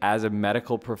think, as a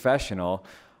medical professional,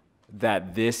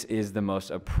 that this is the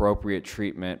most appropriate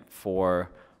treatment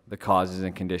for the causes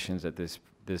and conditions that this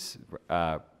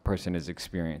person is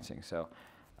experiencing. So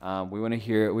we want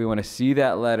to see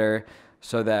that letter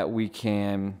so that we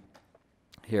can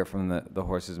hear from the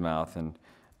horse's mouth. And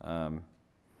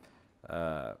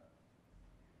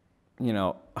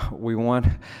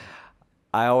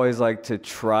I always like to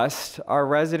trust our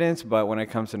residents, but when it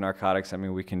comes to narcotics, I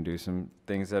mean, we can do some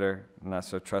things that are not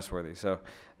so trustworthy. So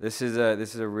this is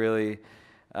a really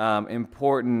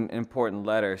important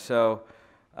letter. So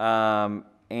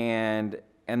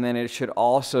and then it should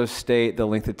also state the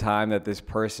length of time that this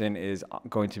person is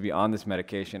going to be on this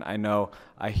medication. I know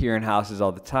I hear in houses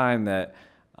all the time that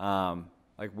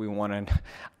like we want to.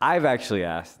 I've actually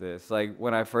asked this. Like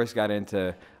when I first got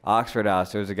into Oxford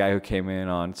House, there was a guy who came in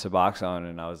on Suboxone,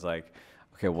 and I was like,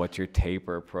 okay, what's your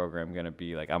taper program gonna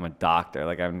be? Like, I'm a doctor.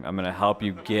 Like, I'm gonna help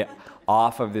you get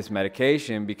off of this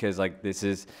medication because, like, this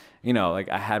is, like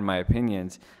I had my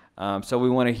opinions. So we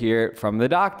want to hear it from the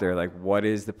doctor. Like, what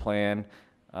is the plan?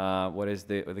 What is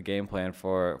the game plan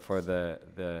for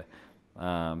the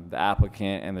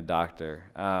applicant and the doctor?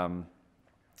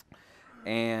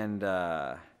 And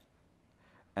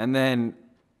then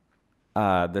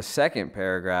the second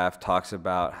paragraph talks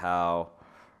about how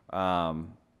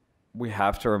we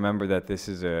have to remember that this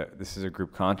is a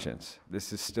group conscience.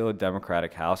 This is still a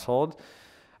democratic household,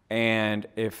 and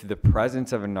if the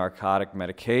presence of a narcotic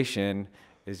medication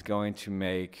is going to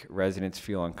make residents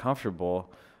feel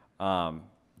uncomfortable,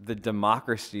 the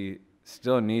democracy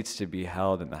still needs to be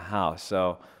held in the house.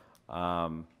 So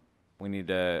we need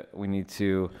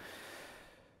to.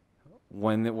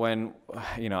 When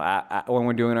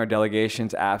we're doing our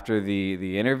delegations after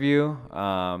the interview,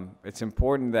 it's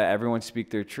important that everyone speak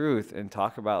their truth and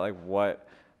talk about like what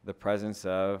the presence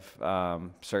of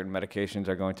certain medications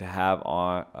are going to have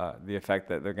on the effect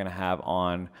that they're going to have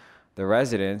on the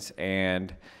residents,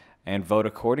 and vote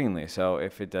accordingly. So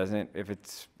if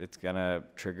it's gonna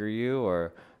trigger you,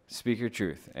 or speak your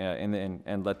truth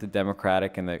and let the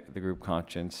democratic and the group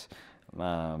conscience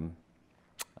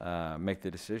make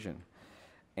the decision.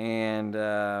 And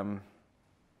I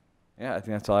think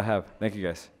that's all I have. Thank you,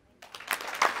 guys.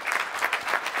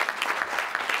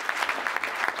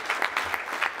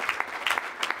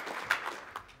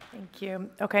 Thank you.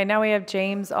 Okay, now we have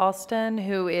James Alston,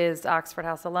 who is Oxford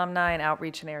House alumni and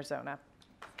outreach in Arizona.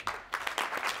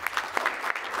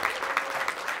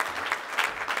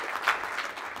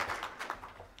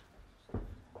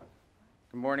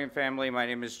 Good morning, family. My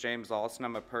name is James Alston.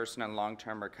 I'm a person in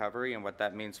long-term recovery, and what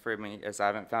that means for me is I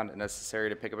haven't found it necessary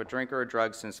to pick up a drink or a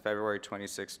drug since February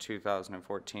 26,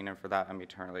 2014, and for that I'm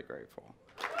eternally grateful.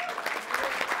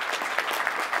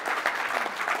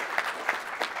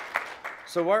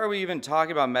 So why are we even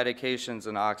talking about medications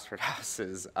in Oxford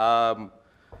houses?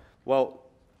 Well,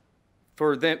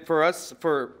 for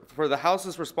the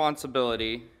house's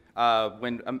responsibility,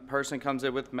 when a person comes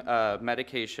in with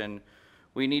medication,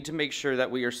 we need to make sure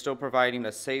that we are still providing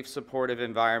a safe, supportive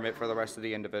environment for the rest of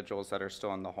the individuals that are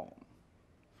still in the home,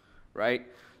 right?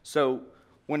 So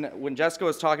when Jessica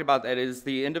was talking about that, it is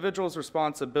the individual's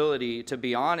responsibility to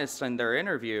be honest in their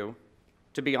interview,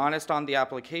 to be honest on the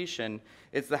application.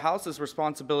 It's the house's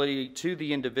responsibility to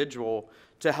the individual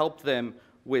to help them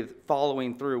with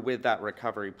following through with that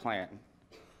recovery plan,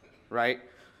 right?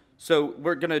 So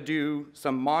we're gonna do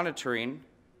some monitoring.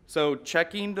 So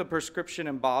checking the prescription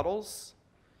and bottles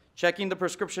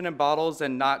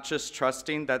and not just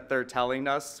trusting that they're telling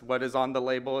us what is on the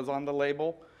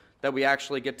label, that we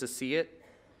actually get to see it,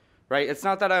 right? It's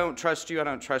not that I don't trust you, I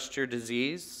don't trust your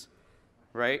disease,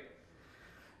 right?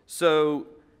 So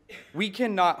we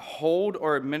cannot hold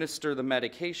or administer the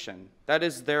medication. That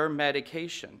is their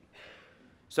medication.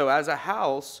 So as a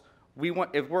house,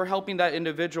 if we're helping that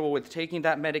individual with taking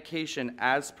that medication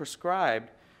as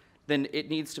prescribed, then it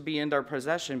needs to be in their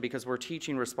possession because we're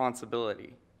teaching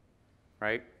responsibility,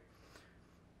 right?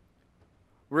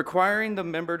 Requiring the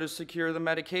member to secure the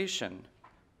medication.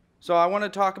 So I want to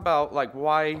talk about like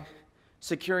why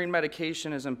securing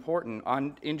medication is important.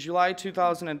 In July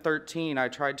 2013, I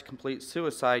tried to complete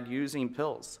suicide using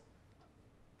pills.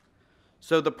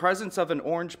 So the presence of an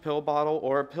orange pill bottle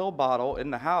or a pill bottle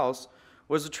in the house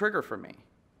was a trigger for me.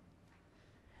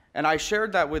 And I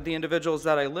shared that with the individuals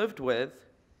that I lived with,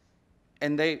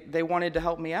 and they wanted to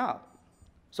help me out.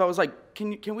 So I was like,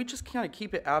 can we just kind of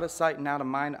keep it out of sight and out of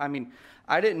mind? I mean,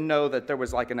 I didn't know that there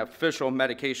was like an official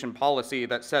medication policy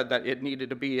that said that it needed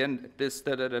to be in this,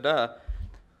 da-da-da-da.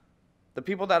 The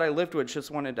people that I lived with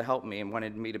just wanted to help me and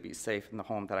wanted me to be safe in the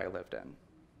home that I lived in.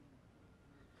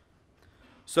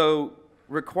 So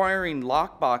requiring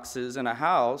lock boxes in a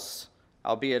house,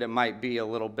 albeit it might be a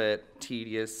little bit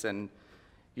tedious and,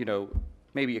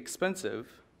 maybe expensive,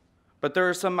 but there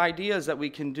are some ideas that we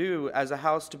can do as a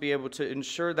house to be able to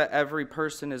ensure that every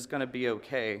person is going to be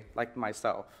okay, like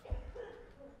myself.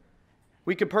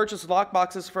 We could purchase lock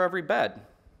boxes for every bed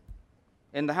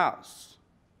in the house.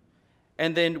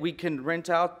 And then we can rent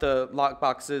out the lock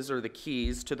boxes or the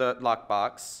keys to the lock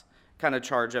box, kind of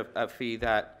charge a fee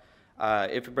that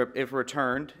if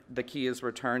returned, the key is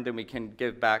returned, then we can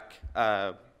give back,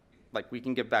 we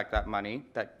can give back that money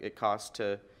that it costs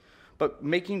to, but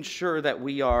making sure that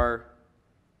we are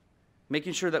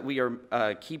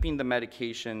keeping the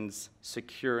medications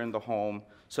secure in the home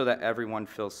so that everyone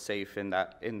feels safe in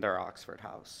their Oxford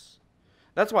house.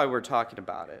 That's why we're talking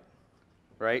about it,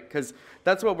 right? Because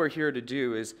that's what we're here to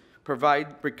do, is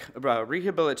provide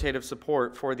rehabilitative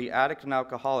support for the addict and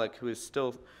alcoholic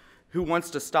who wants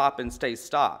to stop and stay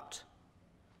stopped.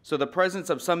 So the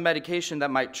presence of some medication that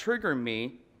might trigger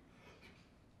me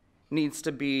needs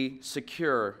to be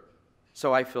secure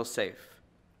so I feel safe.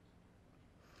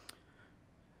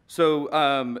 So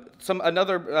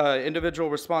another individual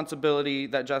responsibility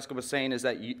that Jessica was saying is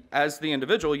that as the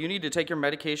individual, you need to take your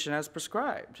medication as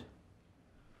prescribed.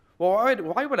 Well,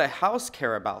 why would a house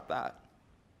care about that?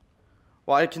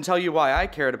 Well, I can tell you why I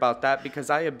cared about that, because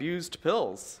I abused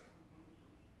pills.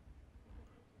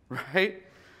 Right?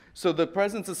 So the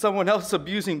presence of someone else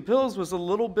abusing pills was a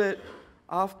little bit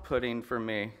off-putting for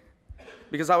me,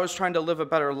 because I was trying to live a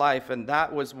better life, and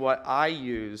that was what I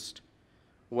used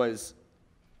was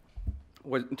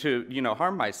to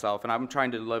harm myself, and I'm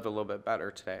trying to live a little bit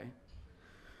better today.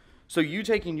 So you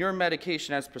taking your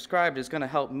medication as prescribed is going to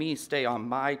help me stay on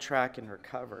my track in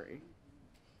recovery.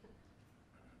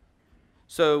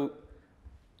 So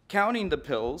counting the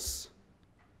pills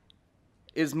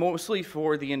is mostly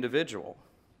for the individual,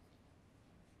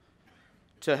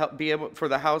 to help for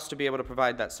the house to be able to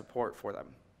provide that support for them.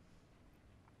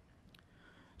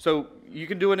 So you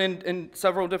can do it in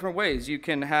several different ways. You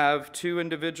can have two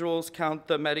individuals count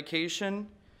the medication,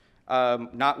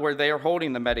 not where they are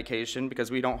holding the medication,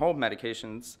 because we don't hold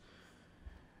medications,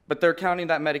 but they're counting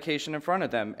that medication in front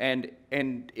of them. And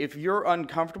if you're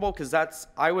uncomfortable, because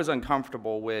I was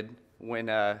uncomfortable when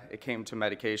it came to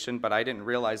medication, but I didn't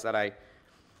realize that I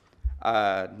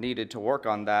needed to work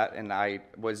on that, and I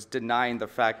was denying the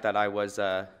fact that I was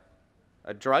a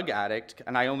drug addict,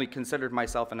 and I only considered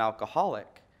myself an alcoholic.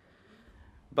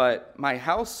 But my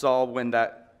house saw when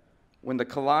the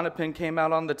Klonopin came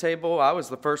out on the table, I was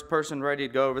the first person ready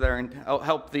to go over there and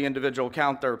help the individual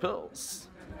count their pills.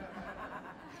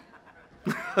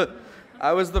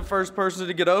 I was the first person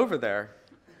to get over there.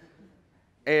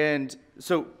 And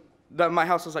so my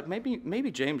house was like, maybe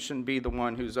James shouldn't be the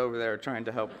one who's over there trying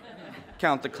to help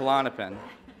count the Klonopin.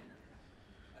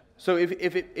 So if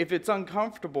it's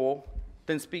uncomfortable,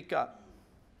 then speak up.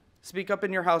 Speak up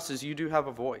in your houses. You do have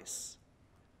a voice.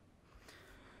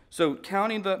 So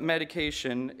counting the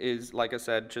medication is, like I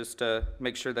said, just to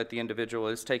make sure that the individual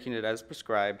is taking it as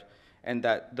prescribed, and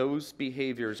that those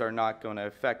behaviors are not going to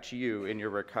affect you in your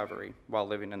recovery while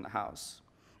living in the house.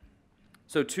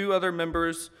 So 2 other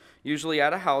members, usually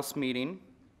at a house meeting.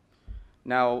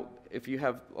 Now, if you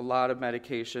have a lot of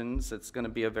medications, it's going to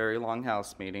be a very long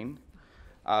house meeting.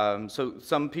 So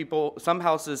some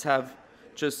houses have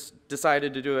just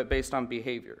decided to do it based on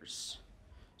behaviors.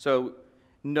 So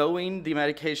knowing the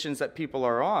medications that people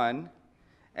are on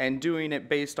and doing it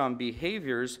based on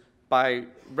behaviors by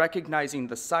recognizing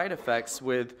the side effects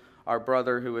with our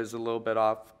brother who is a little bit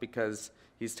off because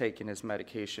he's taking his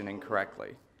medication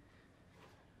incorrectly.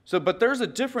 So, but there's a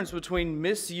difference between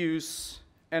misuse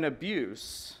and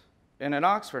abuse in an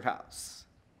Oxford house.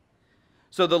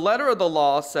 So the letter of the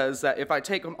law says that if I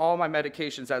take all my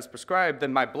medications as prescribed,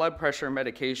 then my blood pressure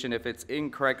medication, if it's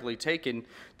incorrectly taken,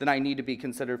 then I need to be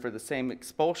considered for the same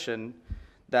expulsion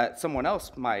that someone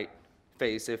else might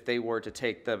face if they were to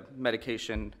take the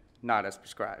medication not as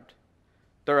prescribed.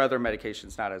 There are other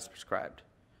medications not as prescribed.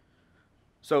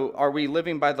 So are we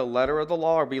living by the letter of the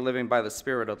law, or are we living by the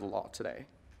spirit of the law today?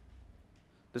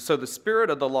 So the spirit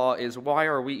of the law is, why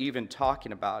are we even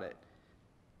talking about it?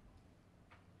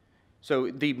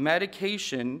 So the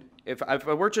medication, if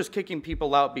we're just kicking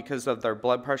people out because of their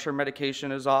blood pressure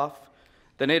medication is off,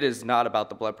 then it is not about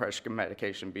the blood pressure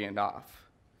medication being off,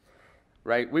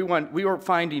 right? We were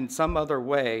finding some other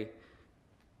way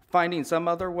finding some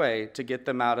other way to get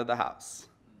them out of the house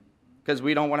because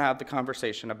we don't want to have the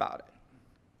conversation about it.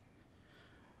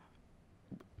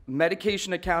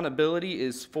 Medication accountability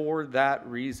is for that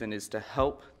reason, is to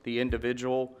help the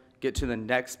individual get to the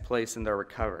next place in their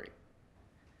recovery.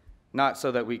 Not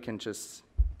so that we can just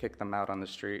kick them out on the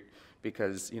street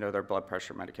because, their blood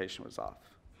pressure medication was off.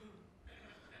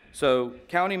 So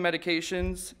counting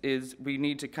medications is, we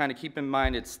need to kind of keep in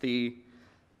mind it's the,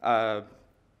 why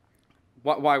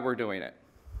we're doing it.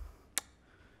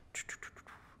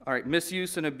 All right,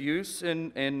 misuse and abuse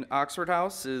in Oxford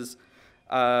House is,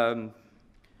 I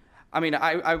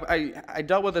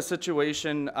dealt with a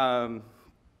situation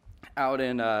out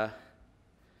in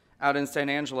San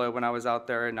Angelo when I was out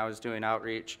there and I was doing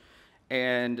outreach,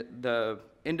 and the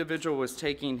individual was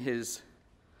taking his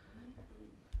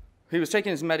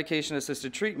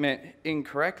medication-assisted treatment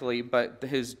incorrectly, but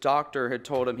his doctor had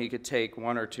told him he could take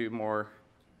one or two more,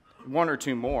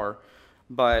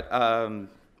 but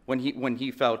when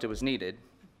he felt it was needed,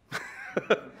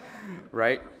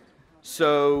 right?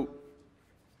 So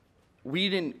we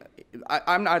didn't.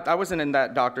 I wasn't in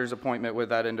that doctor's appointment with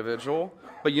that individual,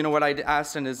 but you know what I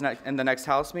asked in the next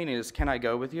house meeting is, can I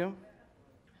go with you?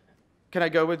 Can I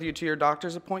go with you to your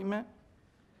doctor's appointment?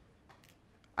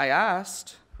 I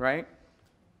asked, right?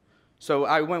 So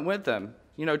I went with them,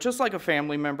 just like a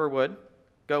family member would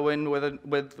go in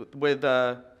with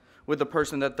the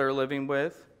person that they're living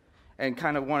with, and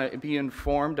kind of want to be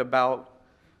informed about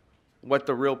what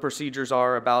the real procedures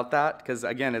are about that, because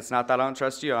again, it's not that I don't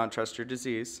trust you, I don't trust your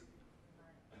disease.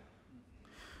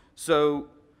 So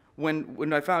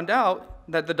when I found out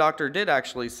that the doctor did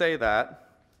actually say that,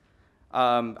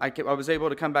 I was able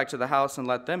to come back to the house and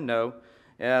let them know,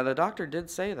 yeah, the doctor did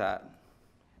say that.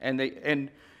 And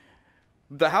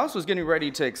the house was getting ready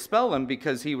to expel him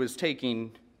because he was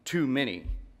taking too many,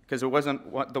 because it wasn't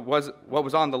what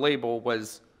was on the label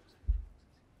was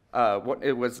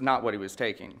it was not what he was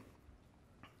taking.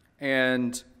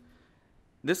 And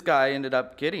this guy ended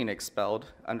up getting expelled,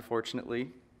 unfortunately,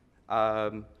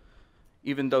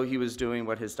 even though he was doing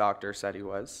what his doctor said he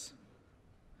was,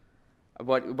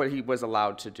 what he was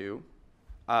allowed to do.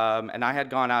 And I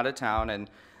had gone out of town, and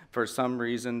for some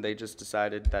reason, they just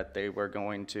decided that they were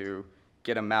going to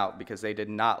get him out because they did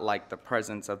not like the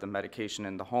presence of the medication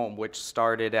in the home, which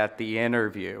started at the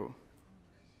interview,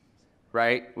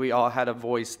 right? We all had a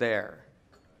voice there,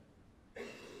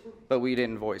 but we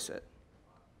didn't voice it.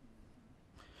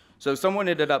 So someone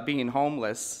ended up being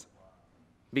homeless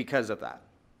because of that.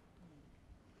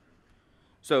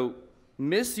 So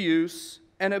misuse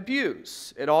and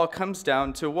abuse, it all comes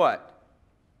down to what?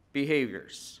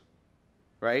 Behaviors,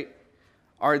 right?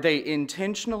 Are they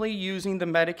intentionally using the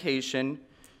medication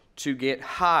to get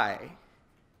high?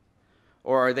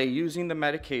 Or are they using the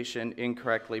medication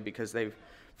incorrectly because they've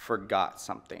forgot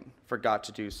something, forgot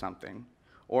to do something?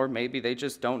 Or maybe they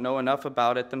just don't know enough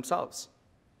about it themselves.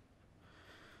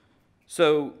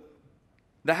 So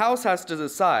the house has to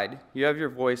decide. You have your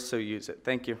voice, so use it.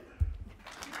 Thank you.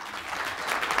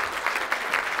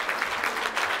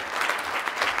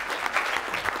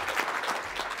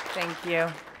 Thank you.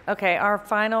 Okay, our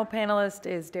final panelist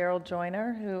is Daryl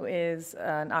Joyner, who is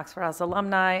an Oxford House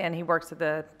alumni, and he works at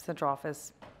the central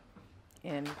office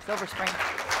in Silver Spring.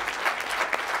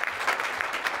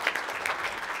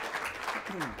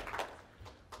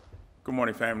 Good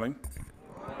morning, family.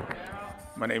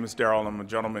 My name is Daryl. I'm a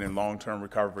gentleman in long-term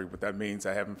recovery, but that means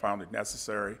I haven't found it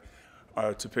necessary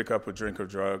to pick up a drink or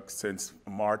drug since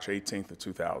March 18th of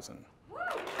 2000.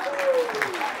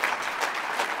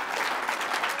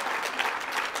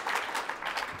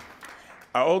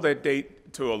 I owe that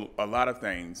date to a lot of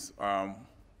things.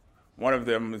 One of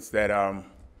them is that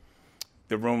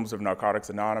the rooms of Narcotics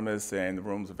Anonymous and the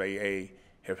rooms of AA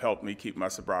have helped me keep my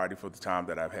sobriety for the time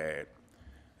that I've had.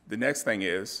 The next thing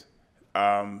is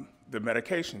the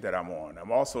medication that I'm on.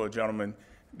 I'm also a gentleman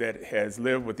that has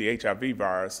lived with the HIV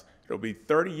virus. It'll be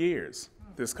 30 years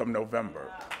this come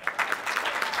November.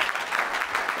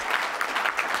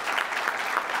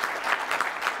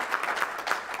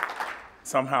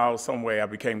 Somehow, some way, I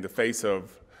became the face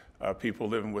of people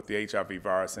living with the HIV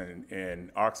virus in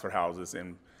Oxford houses,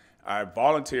 and I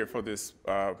volunteered for this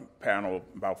panel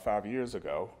about 5 years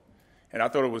ago, and I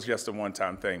thought it was just a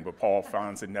one-time thing, but Paul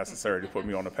finds it necessary to put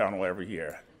me on the panel every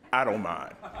year. I don't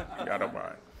mind. I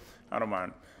don't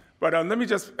mind. But let me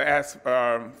just ask,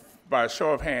 by a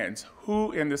show of hands,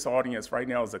 who in this audience right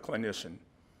now is a clinician?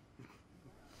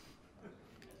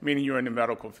 Meaning you're in the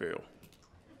medical field.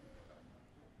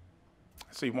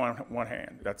 I see one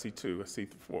hand. I see two. I see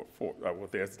four. Well,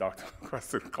 there's Dr.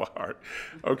 Preston Clark.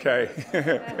 Okay.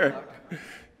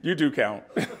 You do count.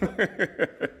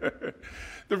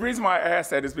 The reason why I ask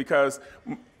that is because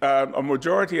a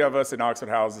majority of us in Oxford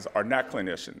houses are not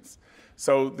clinicians.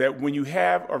 So that when you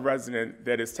have a resident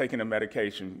that is taking a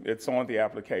medication, it's on the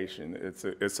application.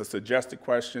 It's a suggested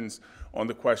questions on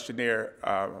the questionnaire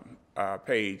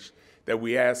page that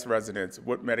we ask residents,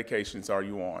 what medications are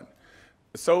you on?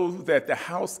 So that the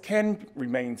house can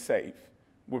remain safe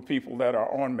with people that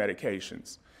are on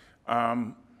medications.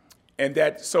 And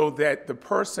that so that the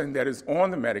person that is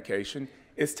on the medication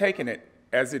is taking it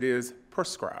as it is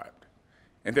prescribed,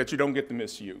 and that you don't get the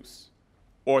misuse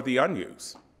or the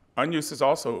unuse. Unuse is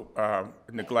also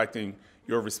neglecting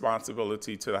your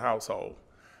responsibility to the household.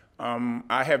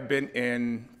 I have been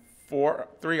in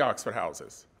three Oxford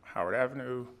houses, Howard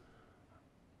Avenue,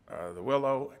 the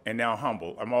Willow, and now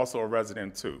Humble. I'm also a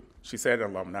resident too. She said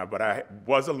alumni, but I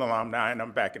was an alumni and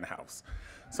I'm back in the house.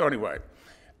 So anyway,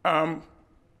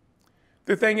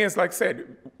 the thing is, like I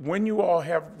said, when you all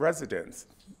have residents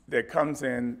that comes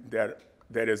in that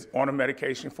is on a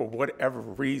medication for whatever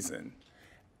reason,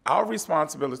 our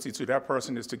responsibility to that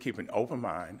person is to keep an open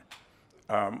mind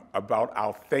about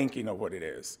our thinking of what it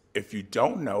is. If you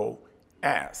don't know,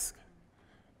 ask.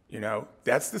 You know,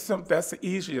 that's the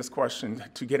easiest question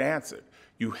to get answered.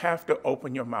 You have to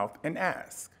open your mouth and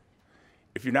ask.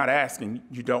 If you're not asking,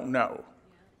 you don't know.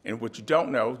 And what you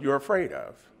don't know, you're afraid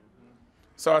of.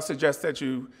 So I suggest that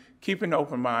you keep an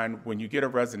open mind when you get a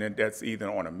resident that's either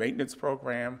on a maintenance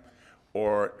program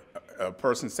or a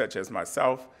person such as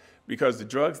myself, because the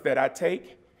drugs that I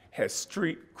take has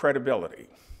street credibility.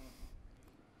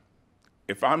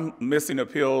 If I'm missing the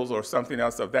pills or something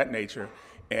else of that nature,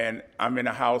 and I'm in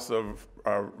a house of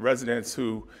residents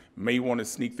who may want to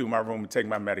sneak through my room and take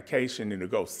my medication and to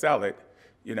go sell it,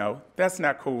 you know, that's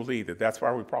not cool either. That's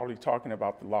why we're probably talking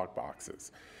about the lock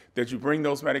boxes, that you bring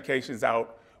those medications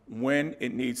out when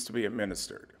it needs to be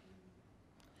administered.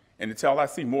 And until I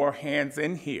see more hands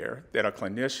in here that are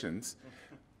clinicians,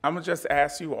 I'm gonna just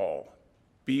ask you all,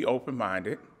 be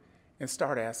open-minded and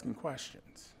start asking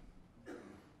questions, you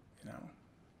know.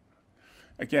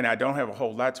 Again, I don't have a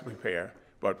whole lot to prepare,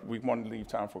 but we want to leave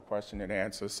time for question and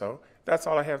answer, so that's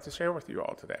all I have to share with you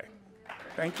all today.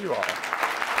 Thank you all.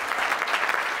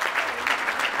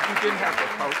 You didn't have to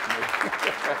post me.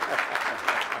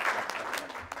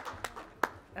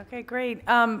 Okay, great.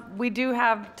 We do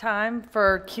have time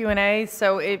for Q&A,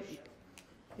 so if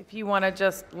you want to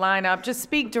just line up, just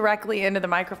speak directly into the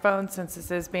microphone since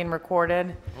this is being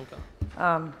recorded. Okay.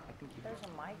 Hi,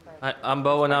 I'm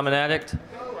Bo and I'm an addict.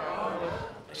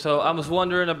 So I was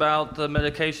wondering about the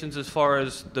medications as far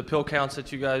as the pill counts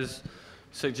that you guys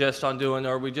suggest on doing.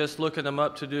 Are we just looking them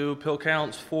up to do pill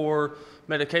counts for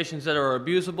medications that are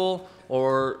abusable,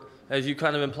 or as you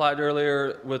kind of implied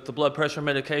earlier with the blood pressure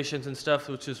medications and stuff,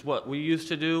 which is what we used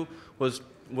to do, was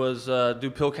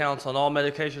do pill counts on all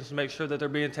medications to make sure that they're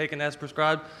being taken as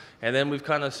prescribed, and then we've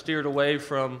kind of steered away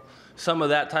from some of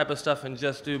that type of stuff and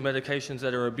just do medications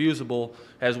that are abusable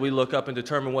as we look up and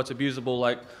determine what's abusable,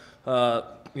 like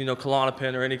you know,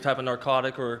 Klonopin or any type of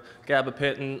narcotic, or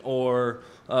gabapentin, or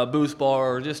Boost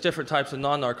Bar, or just different types of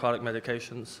non-narcotic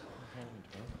medications.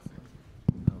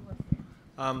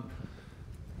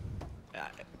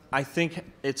 I think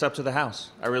it's up to the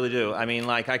House. I really do. I mean,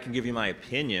 like, I can give you my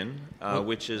opinion,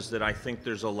 which is that I think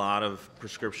there's a lot of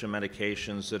prescription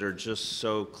medications that are just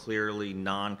so clearly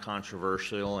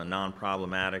non-controversial and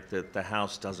non-problematic that the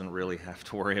House doesn't really have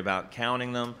to worry about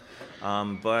counting them.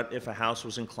 But if a House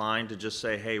was inclined to just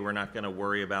say, hey, we're not going to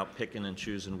worry about picking and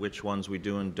choosing which ones we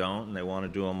do and don't, and they want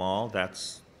to do them all,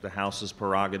 that's the House's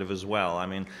prerogative as well. I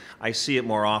mean, I see it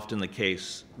more often the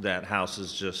case that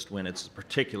Houses just, when it's a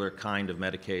particular kind of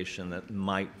medication that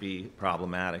might be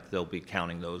problematic, they'll be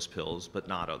counting those pills, but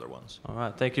not other ones. All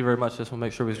right, thank you very much. Just want to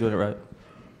make sure we're doing it right.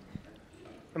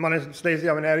 My name is Stacy.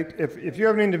 I'm an addict. If you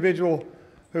have an individual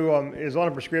who is on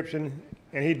a prescription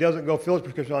and he doesn't go fill his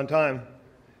prescription on time,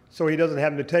 so he doesn't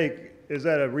have them to take, is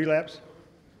that a relapse?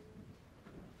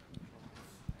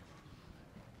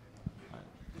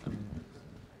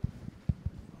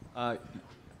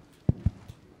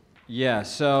 Yeah,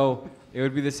 so it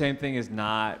would be the same thing as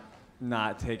not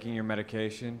taking your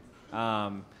medication.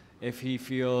 If he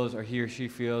feels, or he or she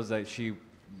feels that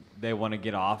they want to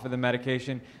get off of the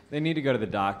medication, they need to go to the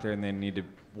doctor and they need to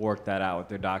work that out with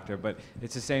their doctor. But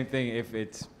it's the same thing if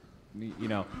it's, you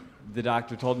know, the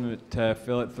doctor told them to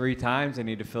fill it 3 times, they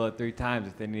need to fill it 3 times.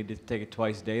 If they need to take it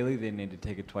twice daily, they need to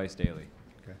take it twice daily.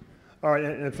 Okay. All right,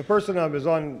 and if the person is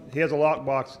on, he has a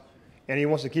lockbox and he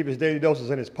wants to keep his daily doses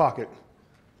in his pocket,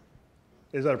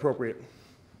 is that appropriate?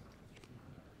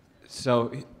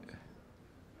 So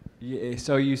Yeah,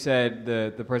 so you said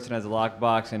the person has a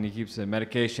lockbox and he keeps the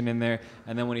medication in there,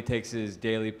 and then when he takes his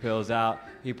daily pills out,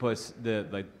 he puts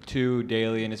the 2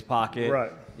 daily in his pocket.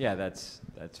 Right. Yeah, that's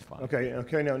fine.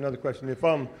 Okay, now another question. If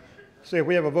say if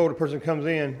we have a vote, a person comes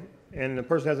in and the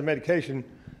person has a medication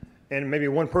and maybe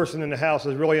one person in the house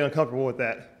is really uncomfortable with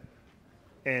that,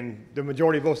 and the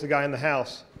majority votes the guy in the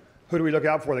house, who do we look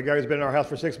out for? The guy who's been in our house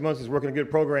for 6 months, is working a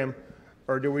good program,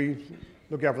 or do we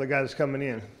look out for the guy that's coming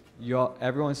in?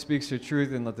 Everyone speaks their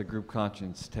truth and let the group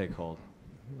conscience take hold.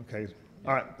 Okay,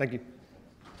 all right, thank you.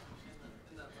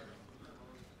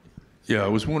 Yeah, I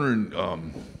was wondering,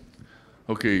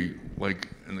 okay, like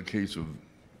in the case of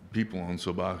people on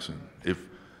Suboxone, if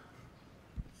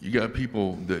you got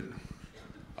people that,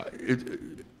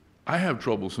 I have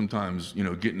trouble sometimes,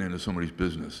 getting into somebody's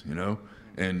business,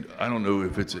 and I don't know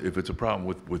if it's a problem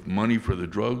with money for the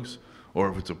drugs, or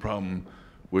if it's a problem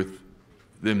with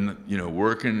them,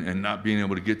 working and not being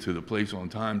able to get to the place on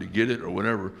time to get it or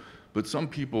whatever. But some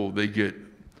people, they get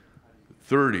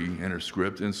 30 in a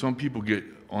script, and some people get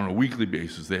on a weekly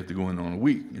basis. They have to go in on a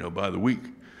week, by the week.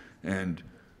 And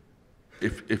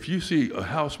if you see a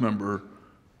house member,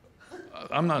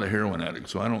 I'm not a heroin addict,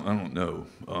 so I don't know.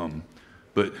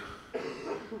 But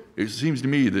it seems to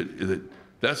me that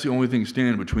that's the only thing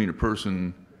standing between a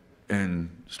person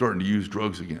and starting to use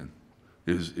drugs again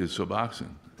is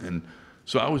Suboxone. And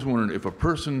so I was wondering if a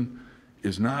person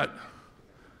is not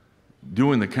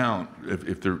doing the count,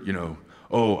 if they're,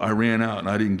 oh, I ran out and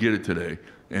I didn't get it today,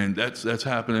 and that's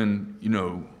happening,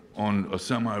 on a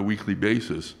semi-weekly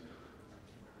basis.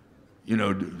 Is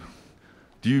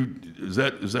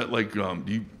that like,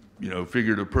 do you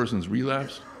figure the person's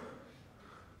relapsed?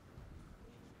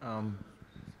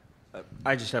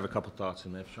 I just have a couple thoughts,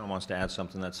 and if Sean wants to add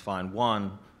something, that's fine.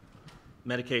 One,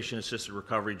 medication-assisted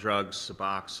recovery drugs,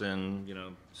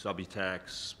 Suboxone,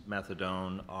 Subutex,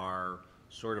 methadone, are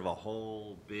sort of a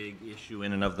whole big issue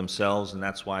in and of themselves, and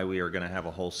that's why we are going to have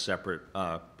a whole separate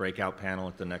breakout panel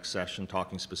at the next session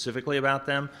talking specifically about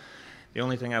them. The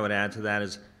only thing I would add to that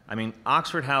is,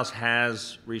 Oxford House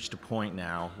has reached a point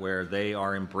now where they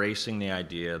are embracing the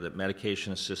idea that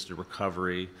medication-assisted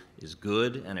recovery is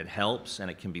good and it helps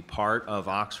and it can be part of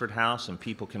Oxford House and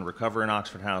people can recover in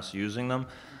Oxford House using them.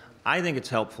 I think it's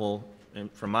helpful,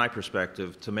 from my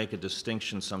perspective, to make a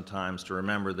distinction sometimes to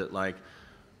remember that,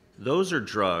 those are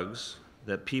drugs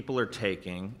that people are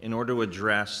taking in order to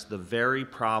address the very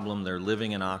problem they're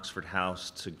living in Oxford House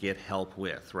to get help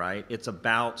with, right? It's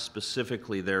about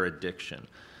specifically their addiction.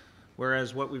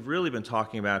 Whereas what we've really been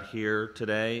talking about here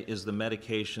today is the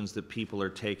medications that people are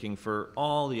taking for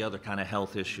all the other kind of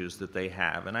health issues that they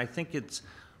have. And I think it's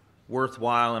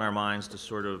worthwhile in our minds to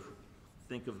sort of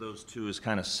think of those two as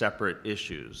kind of separate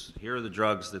issues. Here are the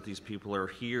drugs that these people are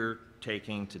here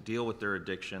taking to deal with their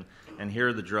addiction, and here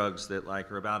are the drugs that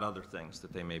are about other things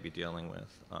that they may be dealing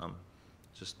with.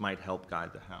 Just might help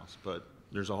guide the house, but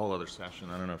there's a whole other session.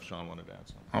 I don't know if Sean wanted to add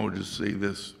something. I would just say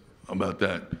this about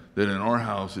that in our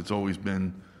house, it's always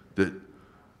been that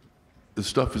the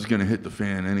stuff is going to hit the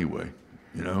fan anyway,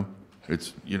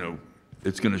 It's,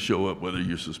 it's going to show up whether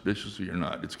you're suspicious or you're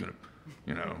not. It's going to,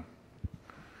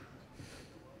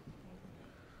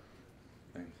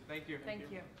 Thank you. Thank you.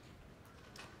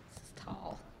 This is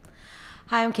tall.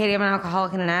 Hi, I'm Katie. I'm an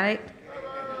alcoholic and an addict.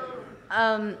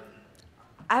 I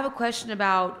have a question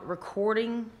about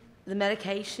recording the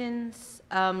medications.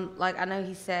 I know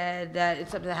he said that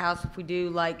it's up to the house if we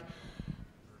do,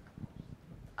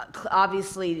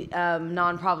 obviously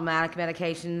non-problematic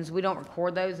medications. We don't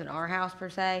record those in our house per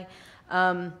se.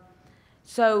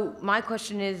 So my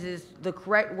question is the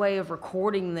correct way of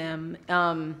recording them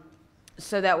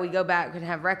so that we go back and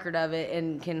have record of it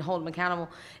and can hold them accountable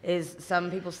is some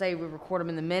people say we record them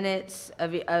in the minutes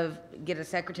of get a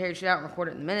secretary to shoot out and record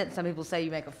it in the minutes. Some people say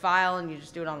you make a file and you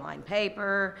just do it on line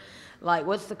paper.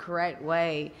 What's the correct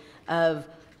way of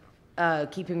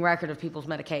keeping record of people's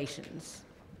medications?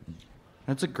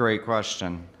 That's a great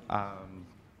question. I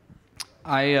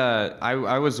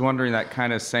was wondering that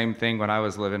kind of same thing when I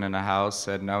was living in a house,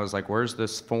 and I was like, where's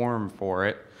this form for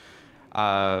it?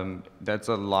 That's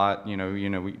a lot,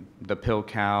 the pill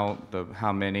count, the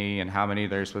how many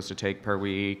they're supposed to take per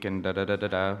week, and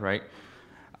right?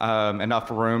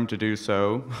 Enough room to do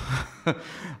so,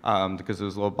 because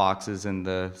those little boxes in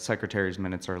the secretary's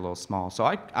minutes are a little small. So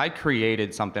I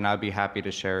created something. I'd be happy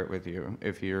to share it with you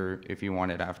if you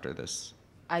want it after this.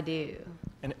 I do.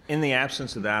 And in the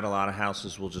absence of that, a lot of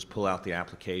houses will just pull out the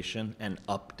application and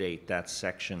update that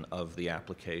section of the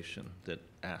application that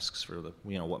asks for the,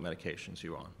 what medications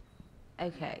you're on.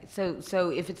 Okay, so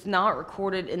if it's not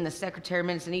recorded in the secretary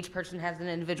minutes and each person has an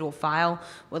individual file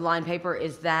with line paper,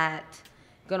 is that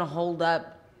gonna hold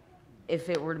up if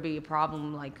it were to be a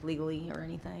problem, like legally or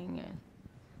anything?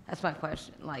 That's my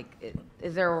question. Like,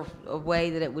 is there a way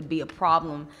that it would be a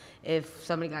problem if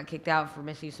somebody got kicked out for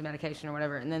misuse of medication or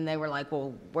whatever, and then they were like,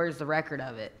 well, where's the record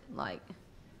of it? Like,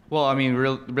 Well, I mean,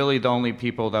 really the only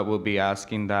people that will be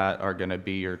asking that are going to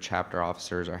be your chapter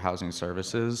officers or housing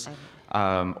services,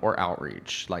 or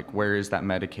outreach. Like, where is that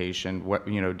medication? What,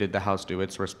 did the house do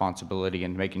its responsibility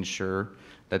in making sure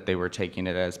that they were taking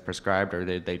it as prescribed, or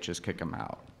did they just kick them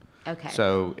out? okay.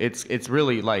 So it's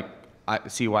really like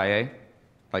CYA.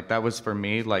 Like, that was for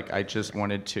me. Like, I just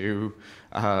wanted to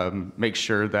make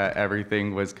sure that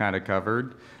everything was kind of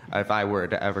covered if I were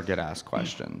to ever get asked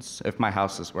questions, if my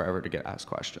houses were ever to get asked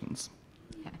questions.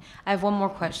 Okay. I have one more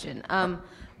question.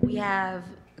 We have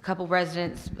a couple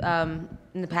residents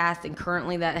in the past and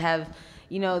currently that have,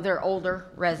 they're older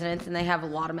residents and they have a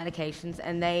lot of medications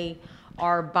and they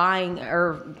are buying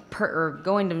or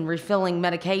going to refilling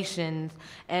medications,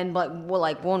 and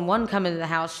when one come into the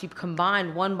house, she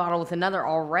combined one bottle with another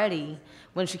already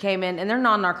when she came in, and they're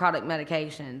non-narcotic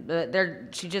medication, but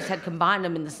she just had combined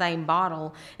them in the same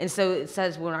bottle, and so it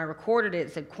says when I recorded it,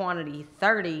 it said quantity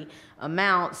 30,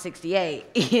 amount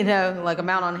 68, like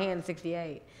amount on hand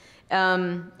 68.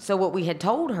 So what we had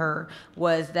told her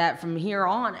was that from here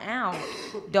on out,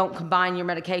 don't combine your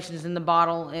medications in the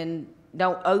bottle and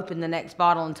don't open the next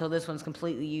bottle until this one's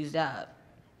completely used up.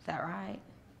 Is that right?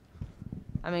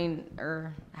 I mean,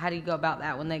 or how do you go about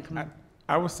that when they come?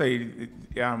 I would say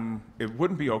it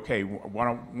wouldn't be okay. What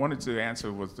I wanted to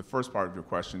answer was the first part of your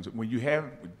question. When you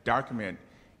document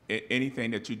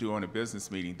anything that you do in a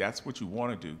business meeting, that's what you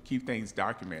want to do. Keep things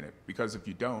documented, because if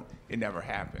you don't, it never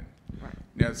happened. Right.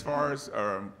 Now, as far as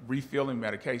refilling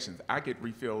medications, I get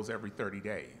refills every 30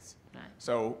 days. Right.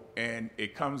 So, and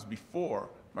it comes before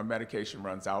my medication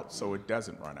runs out, so it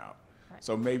doesn't run out. Right.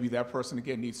 So maybe that person,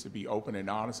 again, needs to be open and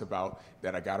honest about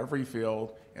that I got it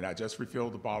refilled, and I just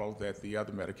refilled the bottle that the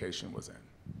other medication was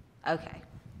in. Okay,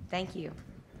 thank you.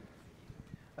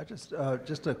 Just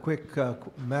a quick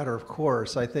matter of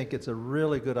course, I think it's a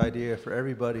really good idea for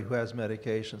everybody who has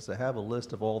medications to have a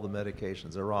list of all the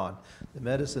medications they're on. The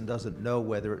medicine doesn't know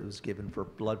whether it was given for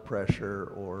blood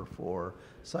pressure or for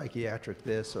psychiatric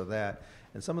this or that.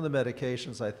 And some of the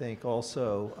medications, I think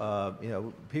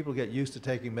also, people get used to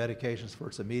taking medications for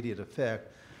its immediate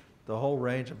effect. The whole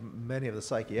range of many of the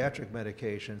psychiatric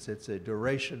medications, it's a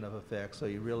duration of effect, so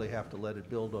you really have to let it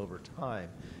build over time.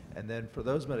 And then for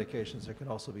those medications, there can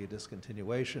also be a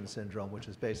discontinuation syndrome, which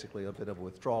is basically a bit of a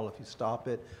withdrawal if you stop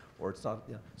it, or it's not,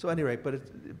 So at any rate,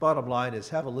 but bottom line is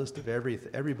have a list of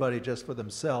everybody just for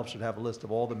themselves should have a list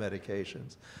of all the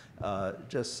medications.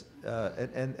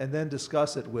 And then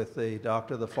discuss it with the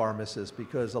doctor, the pharmacist,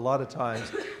 because a lot of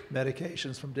times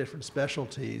medications from different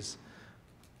specialties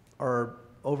are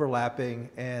overlapping,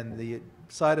 and the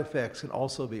side effects can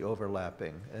also be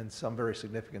overlapping, and some very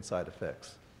significant side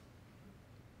effects.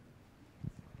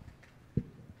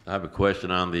 I have a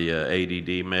question on the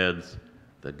ADD meds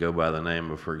that go by the name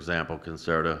of, for example,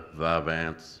 Concerta,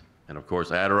 Vyvanse, and of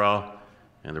course Adderall,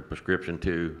 and their prescription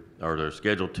 2 or their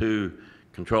Schedule 2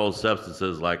 controlled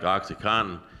substances like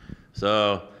OxyContin.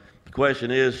 So the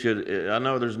question is, I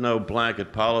know there's no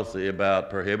blanket policy about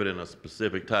prohibiting a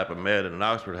specific type of med in an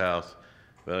Oxford house,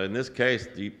 but in this case,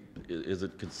 is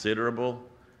it considerable?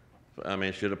 I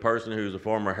mean, should a person who's a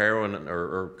former heroin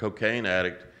or cocaine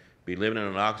addict be living in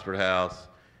an Oxford house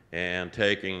and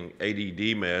taking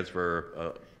ADD meds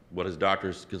for what his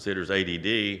doctor considers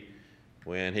ADD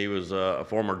when he was a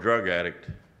former drug addict?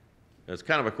 It's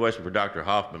kind of a question for Dr.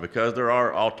 Hoffman, because there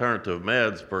are alternative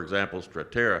meds, for example,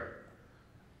 Strattera.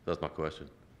 That's my question.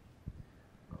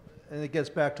 And it gets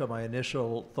back to my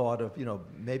initial thought of,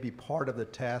 maybe part of the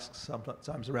task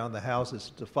sometimes around the house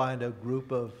is to find a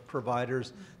group of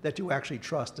providers that you actually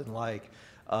trust and like.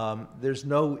 There's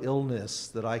no illness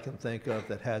that I can think of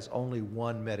that has only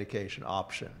one medication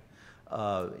option.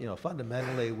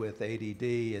 Fundamentally with ADD,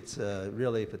 it's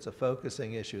really, if it's a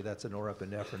focusing issue, that's a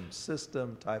norepinephrine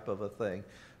system type of a thing.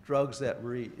 Drugs that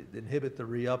inhibit the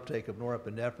reuptake of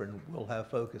norepinephrine will have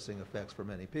focusing effects for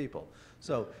many people.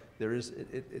 So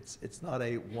it's not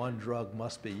a one drug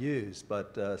must be used,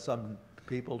 but some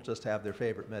people just have their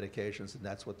favorite medications and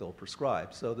that's what they'll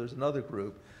prescribe. So there's another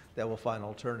group that will find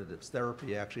alternatives.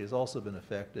 Therapy actually has also been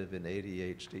effective in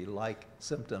ADHD-like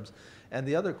symptoms. And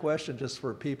the other question, just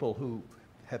for people who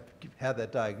have had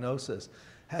that diagnosis,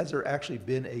 has there actually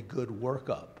been a good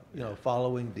workup,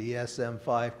 following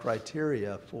DSM-5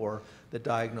 criteria for the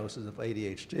diagnosis of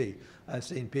ADHD? I've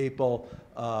seen people,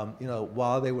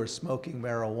 while they were smoking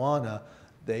marijuana,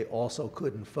 they also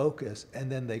couldn't focus,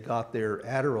 and then they got their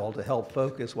Adderall to help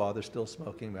focus while they're still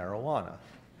smoking marijuana.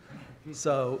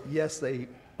 So yes, I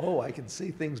can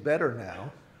see things better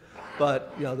now.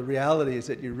 But, the reality is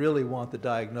that you really want the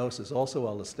diagnosis also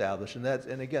well established.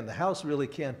 And again, the House really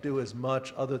can't do as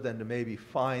much other than to maybe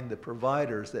find the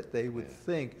providers that they would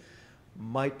think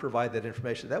might provide that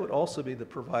information. That would also be the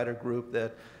provider group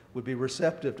that would be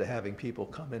receptive to having people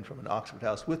come in from an Oxford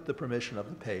house with the permission of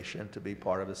the patient to be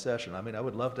part of the session. I mean, I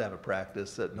would love to have a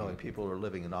practice at knowing people who are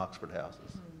living in Oxford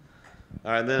houses.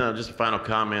 All right, then just a final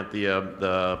comment.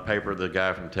 The paper the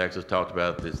guy from Texas talked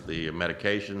about is the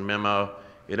medication memo.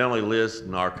 It only lists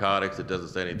narcotics. It doesn't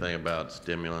say anything about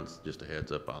stimulants. Just a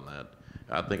heads up on that.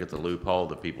 I think it's a loophole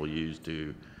that people use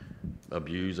to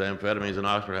abuse amphetamines in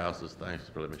Oxford houses. Thanks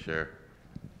for letting me share.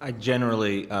 I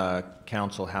generally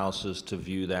counsel houses to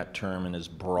view that term in as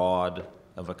broad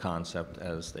of a concept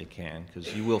as they can,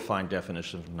 because you will find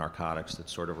definitions of narcotics that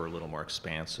sort of are a little more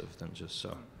expansive than just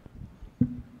so.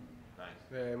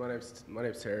 Hey, my name's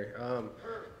Terry.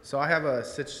 So I have a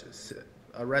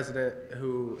resident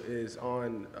who is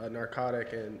on a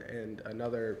narcotic and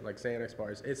another like Xanax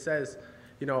bars. It says,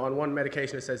 on one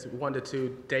medication it says 1 to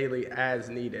 2 daily as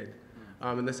needed.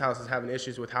 And this house is having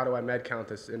issues with how do I med count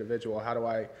this individual? How do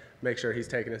I make sure he's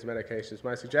taking his medications?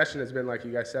 My suggestion has been, like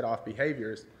you guys said, off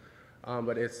behaviors.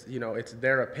 But it's, it's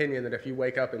their opinion that if you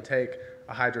wake up and take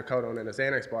a hydrocodone and a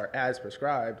Xanax bar as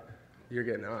prescribed, you're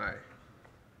getting high.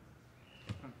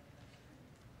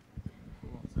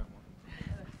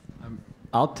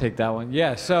 I'll take that one.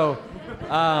 Yeah, so,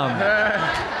 I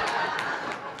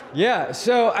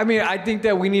mean, I think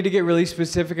that we need to get really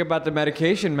specific about the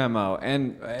medication memo,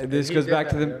 and this goes back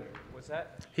to the... Yeah. What's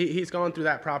that? He's going through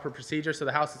that proper procedure, so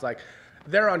the house is like,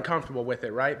 they're uncomfortable with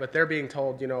it, right? But they're being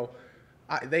told,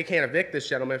 they can't evict this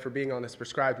gentleman for being on this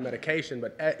prescribed medication,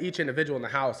 but each individual in the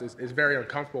house is very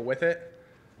uncomfortable with it.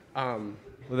 Well,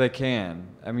 they can.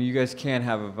 I mean, you guys can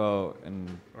have a vote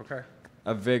and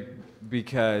evict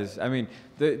because, I mean,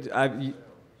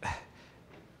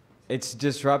 it's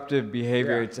disruptive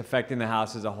behavior. Yeah. It's affecting the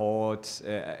house as a whole. It's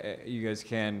you guys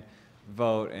can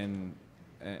vote, and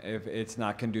if it's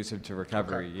not conducive to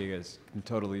recovery, you guys can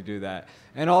totally do that.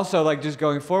 And also, like, just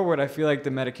going forward, I feel like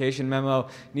the medication memo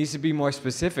needs to be more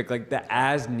specific. Like, the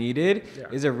as needed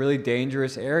is a really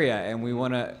dangerous area, and we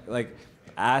want to, like,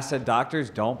 ask that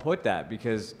doctors don't put that,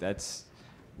 because that's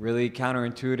really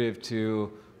counterintuitive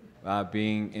to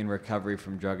being in recovery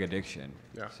from drug addiction.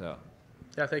 Yeah. So.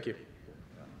 Yeah, thank you.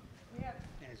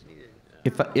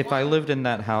 If I lived in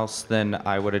that house, then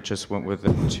I would have just went with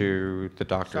them to the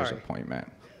doctor's appointment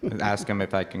and ask him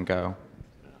if I can go.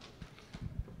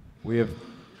 We have,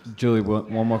 Julie,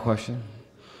 one more question.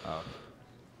 Oh.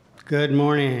 Good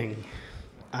morning.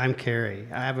 I'm Carrie.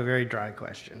 I have a very dry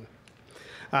question.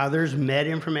 There's med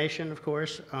information, of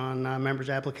course, on members'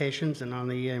 applications and on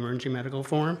the emergency medical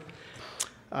form.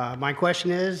 My question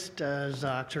is, does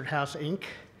Oxford House Inc.,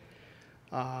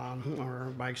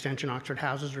 or by extension Oxford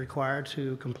House, is required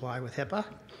to comply with HIPAA?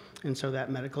 And so that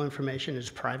medical information is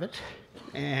private,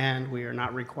 and we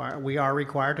are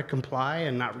required to comply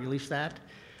and not release that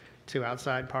to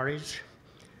outside parties,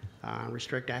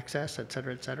 restrict access, et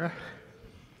cetera, et cetera?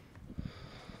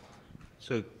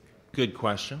 So, good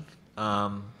question.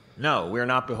 No, we're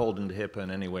not beholden to HIPAA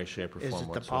in any way, shape, or form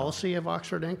whatsoever. Is it the policy of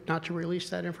Oxford Inc. not to release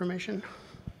that information?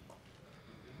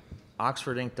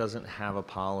 Oxford Inc. doesn't have a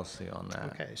policy on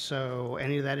that. Okay, so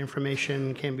any of that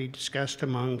information can be discussed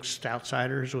amongst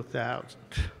outsiders without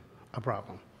a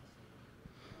problem?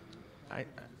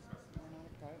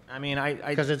 I mean,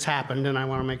 because it's happened, and I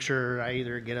want to make sure I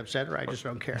either get upset or I just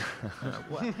don't care.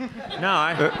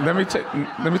 No, let me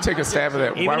take a stab at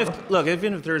that. Even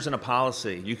if there isn't a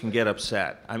policy, you can get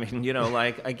upset. I mean,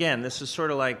 like, again, this is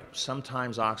sort of like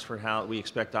sometimes we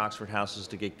expect Oxford houses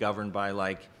to get governed by,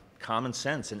 like, common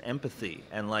sense and empathy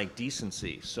and, like,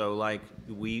 decency. So, like,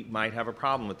 we might have a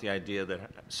problem with the idea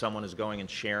that someone is going and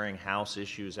sharing house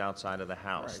issues outside of the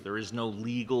house. Right. There is no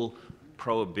legal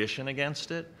prohibition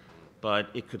against it, but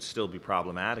it could still be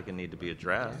problematic and need to be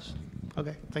addressed.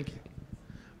 Okay, thank you.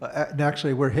 And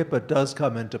actually, where HIPAA does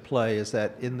come into play is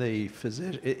that in the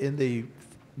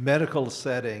medical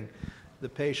setting, the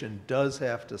patient does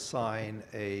have to sign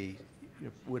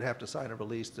would have to sign a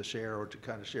release to share or to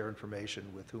kind of share information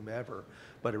with whomever,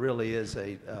 but it really is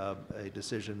a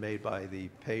decision made by the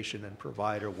patient and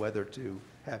provider whether to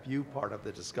have you part of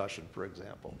the discussion, for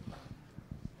example.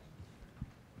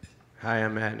 Hi,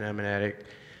 I'm Matt, and I'm an addict.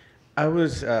 I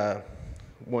was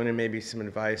wanting maybe some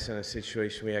advice on a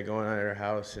situation we had going on at our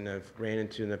house and I've ran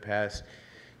into in the past.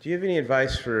 Do you have any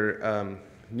advice for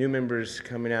new members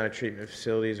coming out of treatment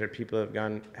facilities or people that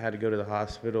have had to go to the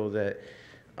hospital that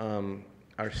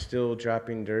are still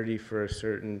dropping dirty for a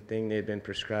certain thing they've been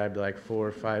prescribed like 4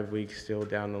 or 5 weeks still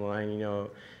down the line, you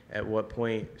know, at what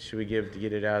point should we give to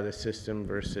get it out of the system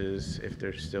versus if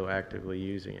they're still actively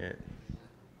using it?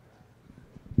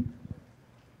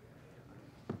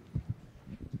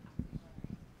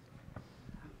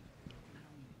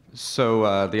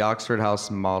 So the Oxford House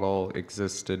model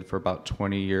existed for about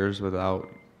 20 years without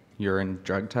urine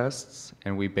drug tests,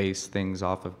 and we based things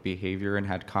off of behavior and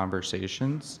had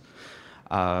conversations.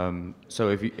 So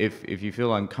if you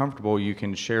feel uncomfortable, you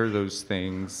can share those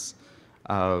things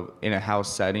in a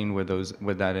house setting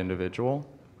with that individual.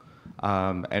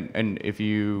 And if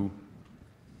you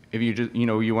just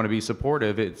you want to be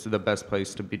supportive, it's the best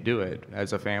place to do it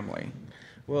as a family.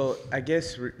 Well, I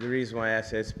guess the reason why I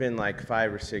asked that, it's been like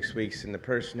 5 or 6 weeks and the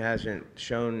person hasn't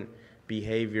shown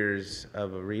behaviors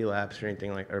of a relapse or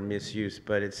anything or misuse,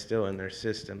 but it's still in their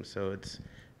system, so it's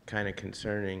kind of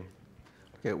concerning.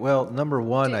 Okay, well, number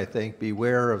one, I think,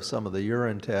 beware of some of the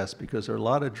urine tests because there are a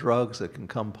lot of drugs that can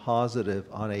come positive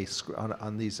on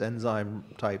these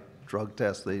enzyme-type drug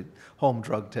tests, the home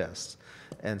drug tests.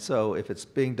 And so if it's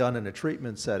being done in a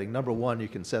treatment setting, number one, you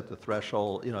can set the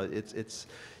threshold,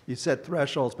 you set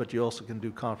thresholds, but you also can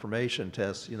do confirmation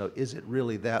tests. Is it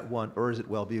really that one, or is it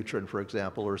Wellbutrin, for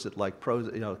example, or is it like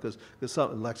because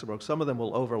some of them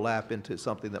will overlap into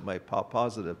something that might pop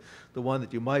positive. The one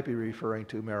that you might be referring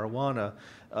to, marijuana,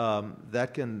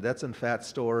 that's in fat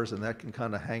stores, and that can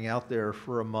kind of hang out there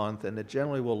for a month, and it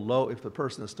generally will if the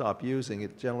person has stopped using,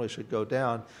 it generally should go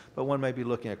down, but one may be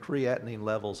looking at creatinine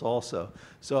levels also.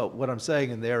 So what I'm saying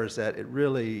in there is that it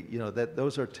really, that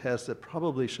those are tests that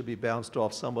probably should be bounced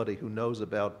off somebody who knows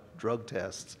about drug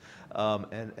tests,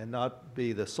 and not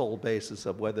be the sole basis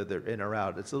of whether they're in or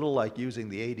out. It's a little like using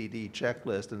the ADD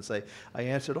checklist and say, I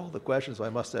answered all the questions, so I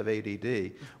must have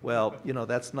ADD. Well,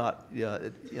 that's not,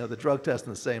 the drug test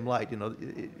in the same light.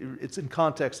 It's in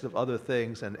context of other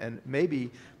things, and maybe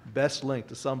best linked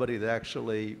to somebody that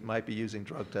actually might be using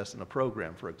drug tests in a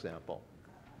program, for example.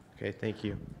 Okay, thank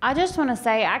you. I just want to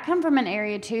say, I come from an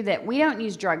area too that we don't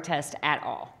use drug tests at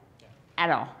all,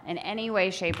 in any way,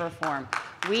 shape, or form.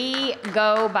 We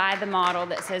go by the model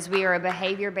that says we are a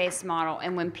behavior-based model,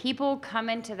 and when people come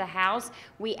into the house,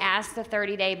 we ask the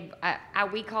 30-day,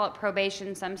 we call it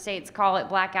probation, some states call it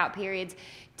blackout periods,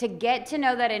 to get to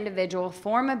know that individual,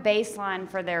 form a baseline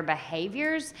for their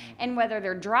behaviors, and whether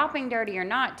they're dropping dirty or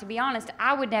not. To be honest,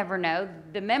 I would never know.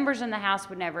 The members in the house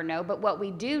would never know, but what we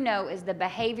do know is the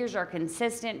behaviors are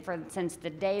consistent since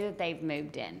the day that they've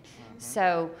moved in.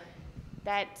 So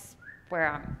that's where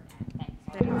I'm at.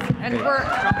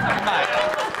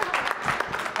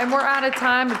 And we're out of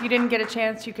time. If you didn't get a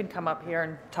chance, you can come up here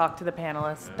and talk to the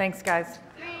panelists. Thanks, guys.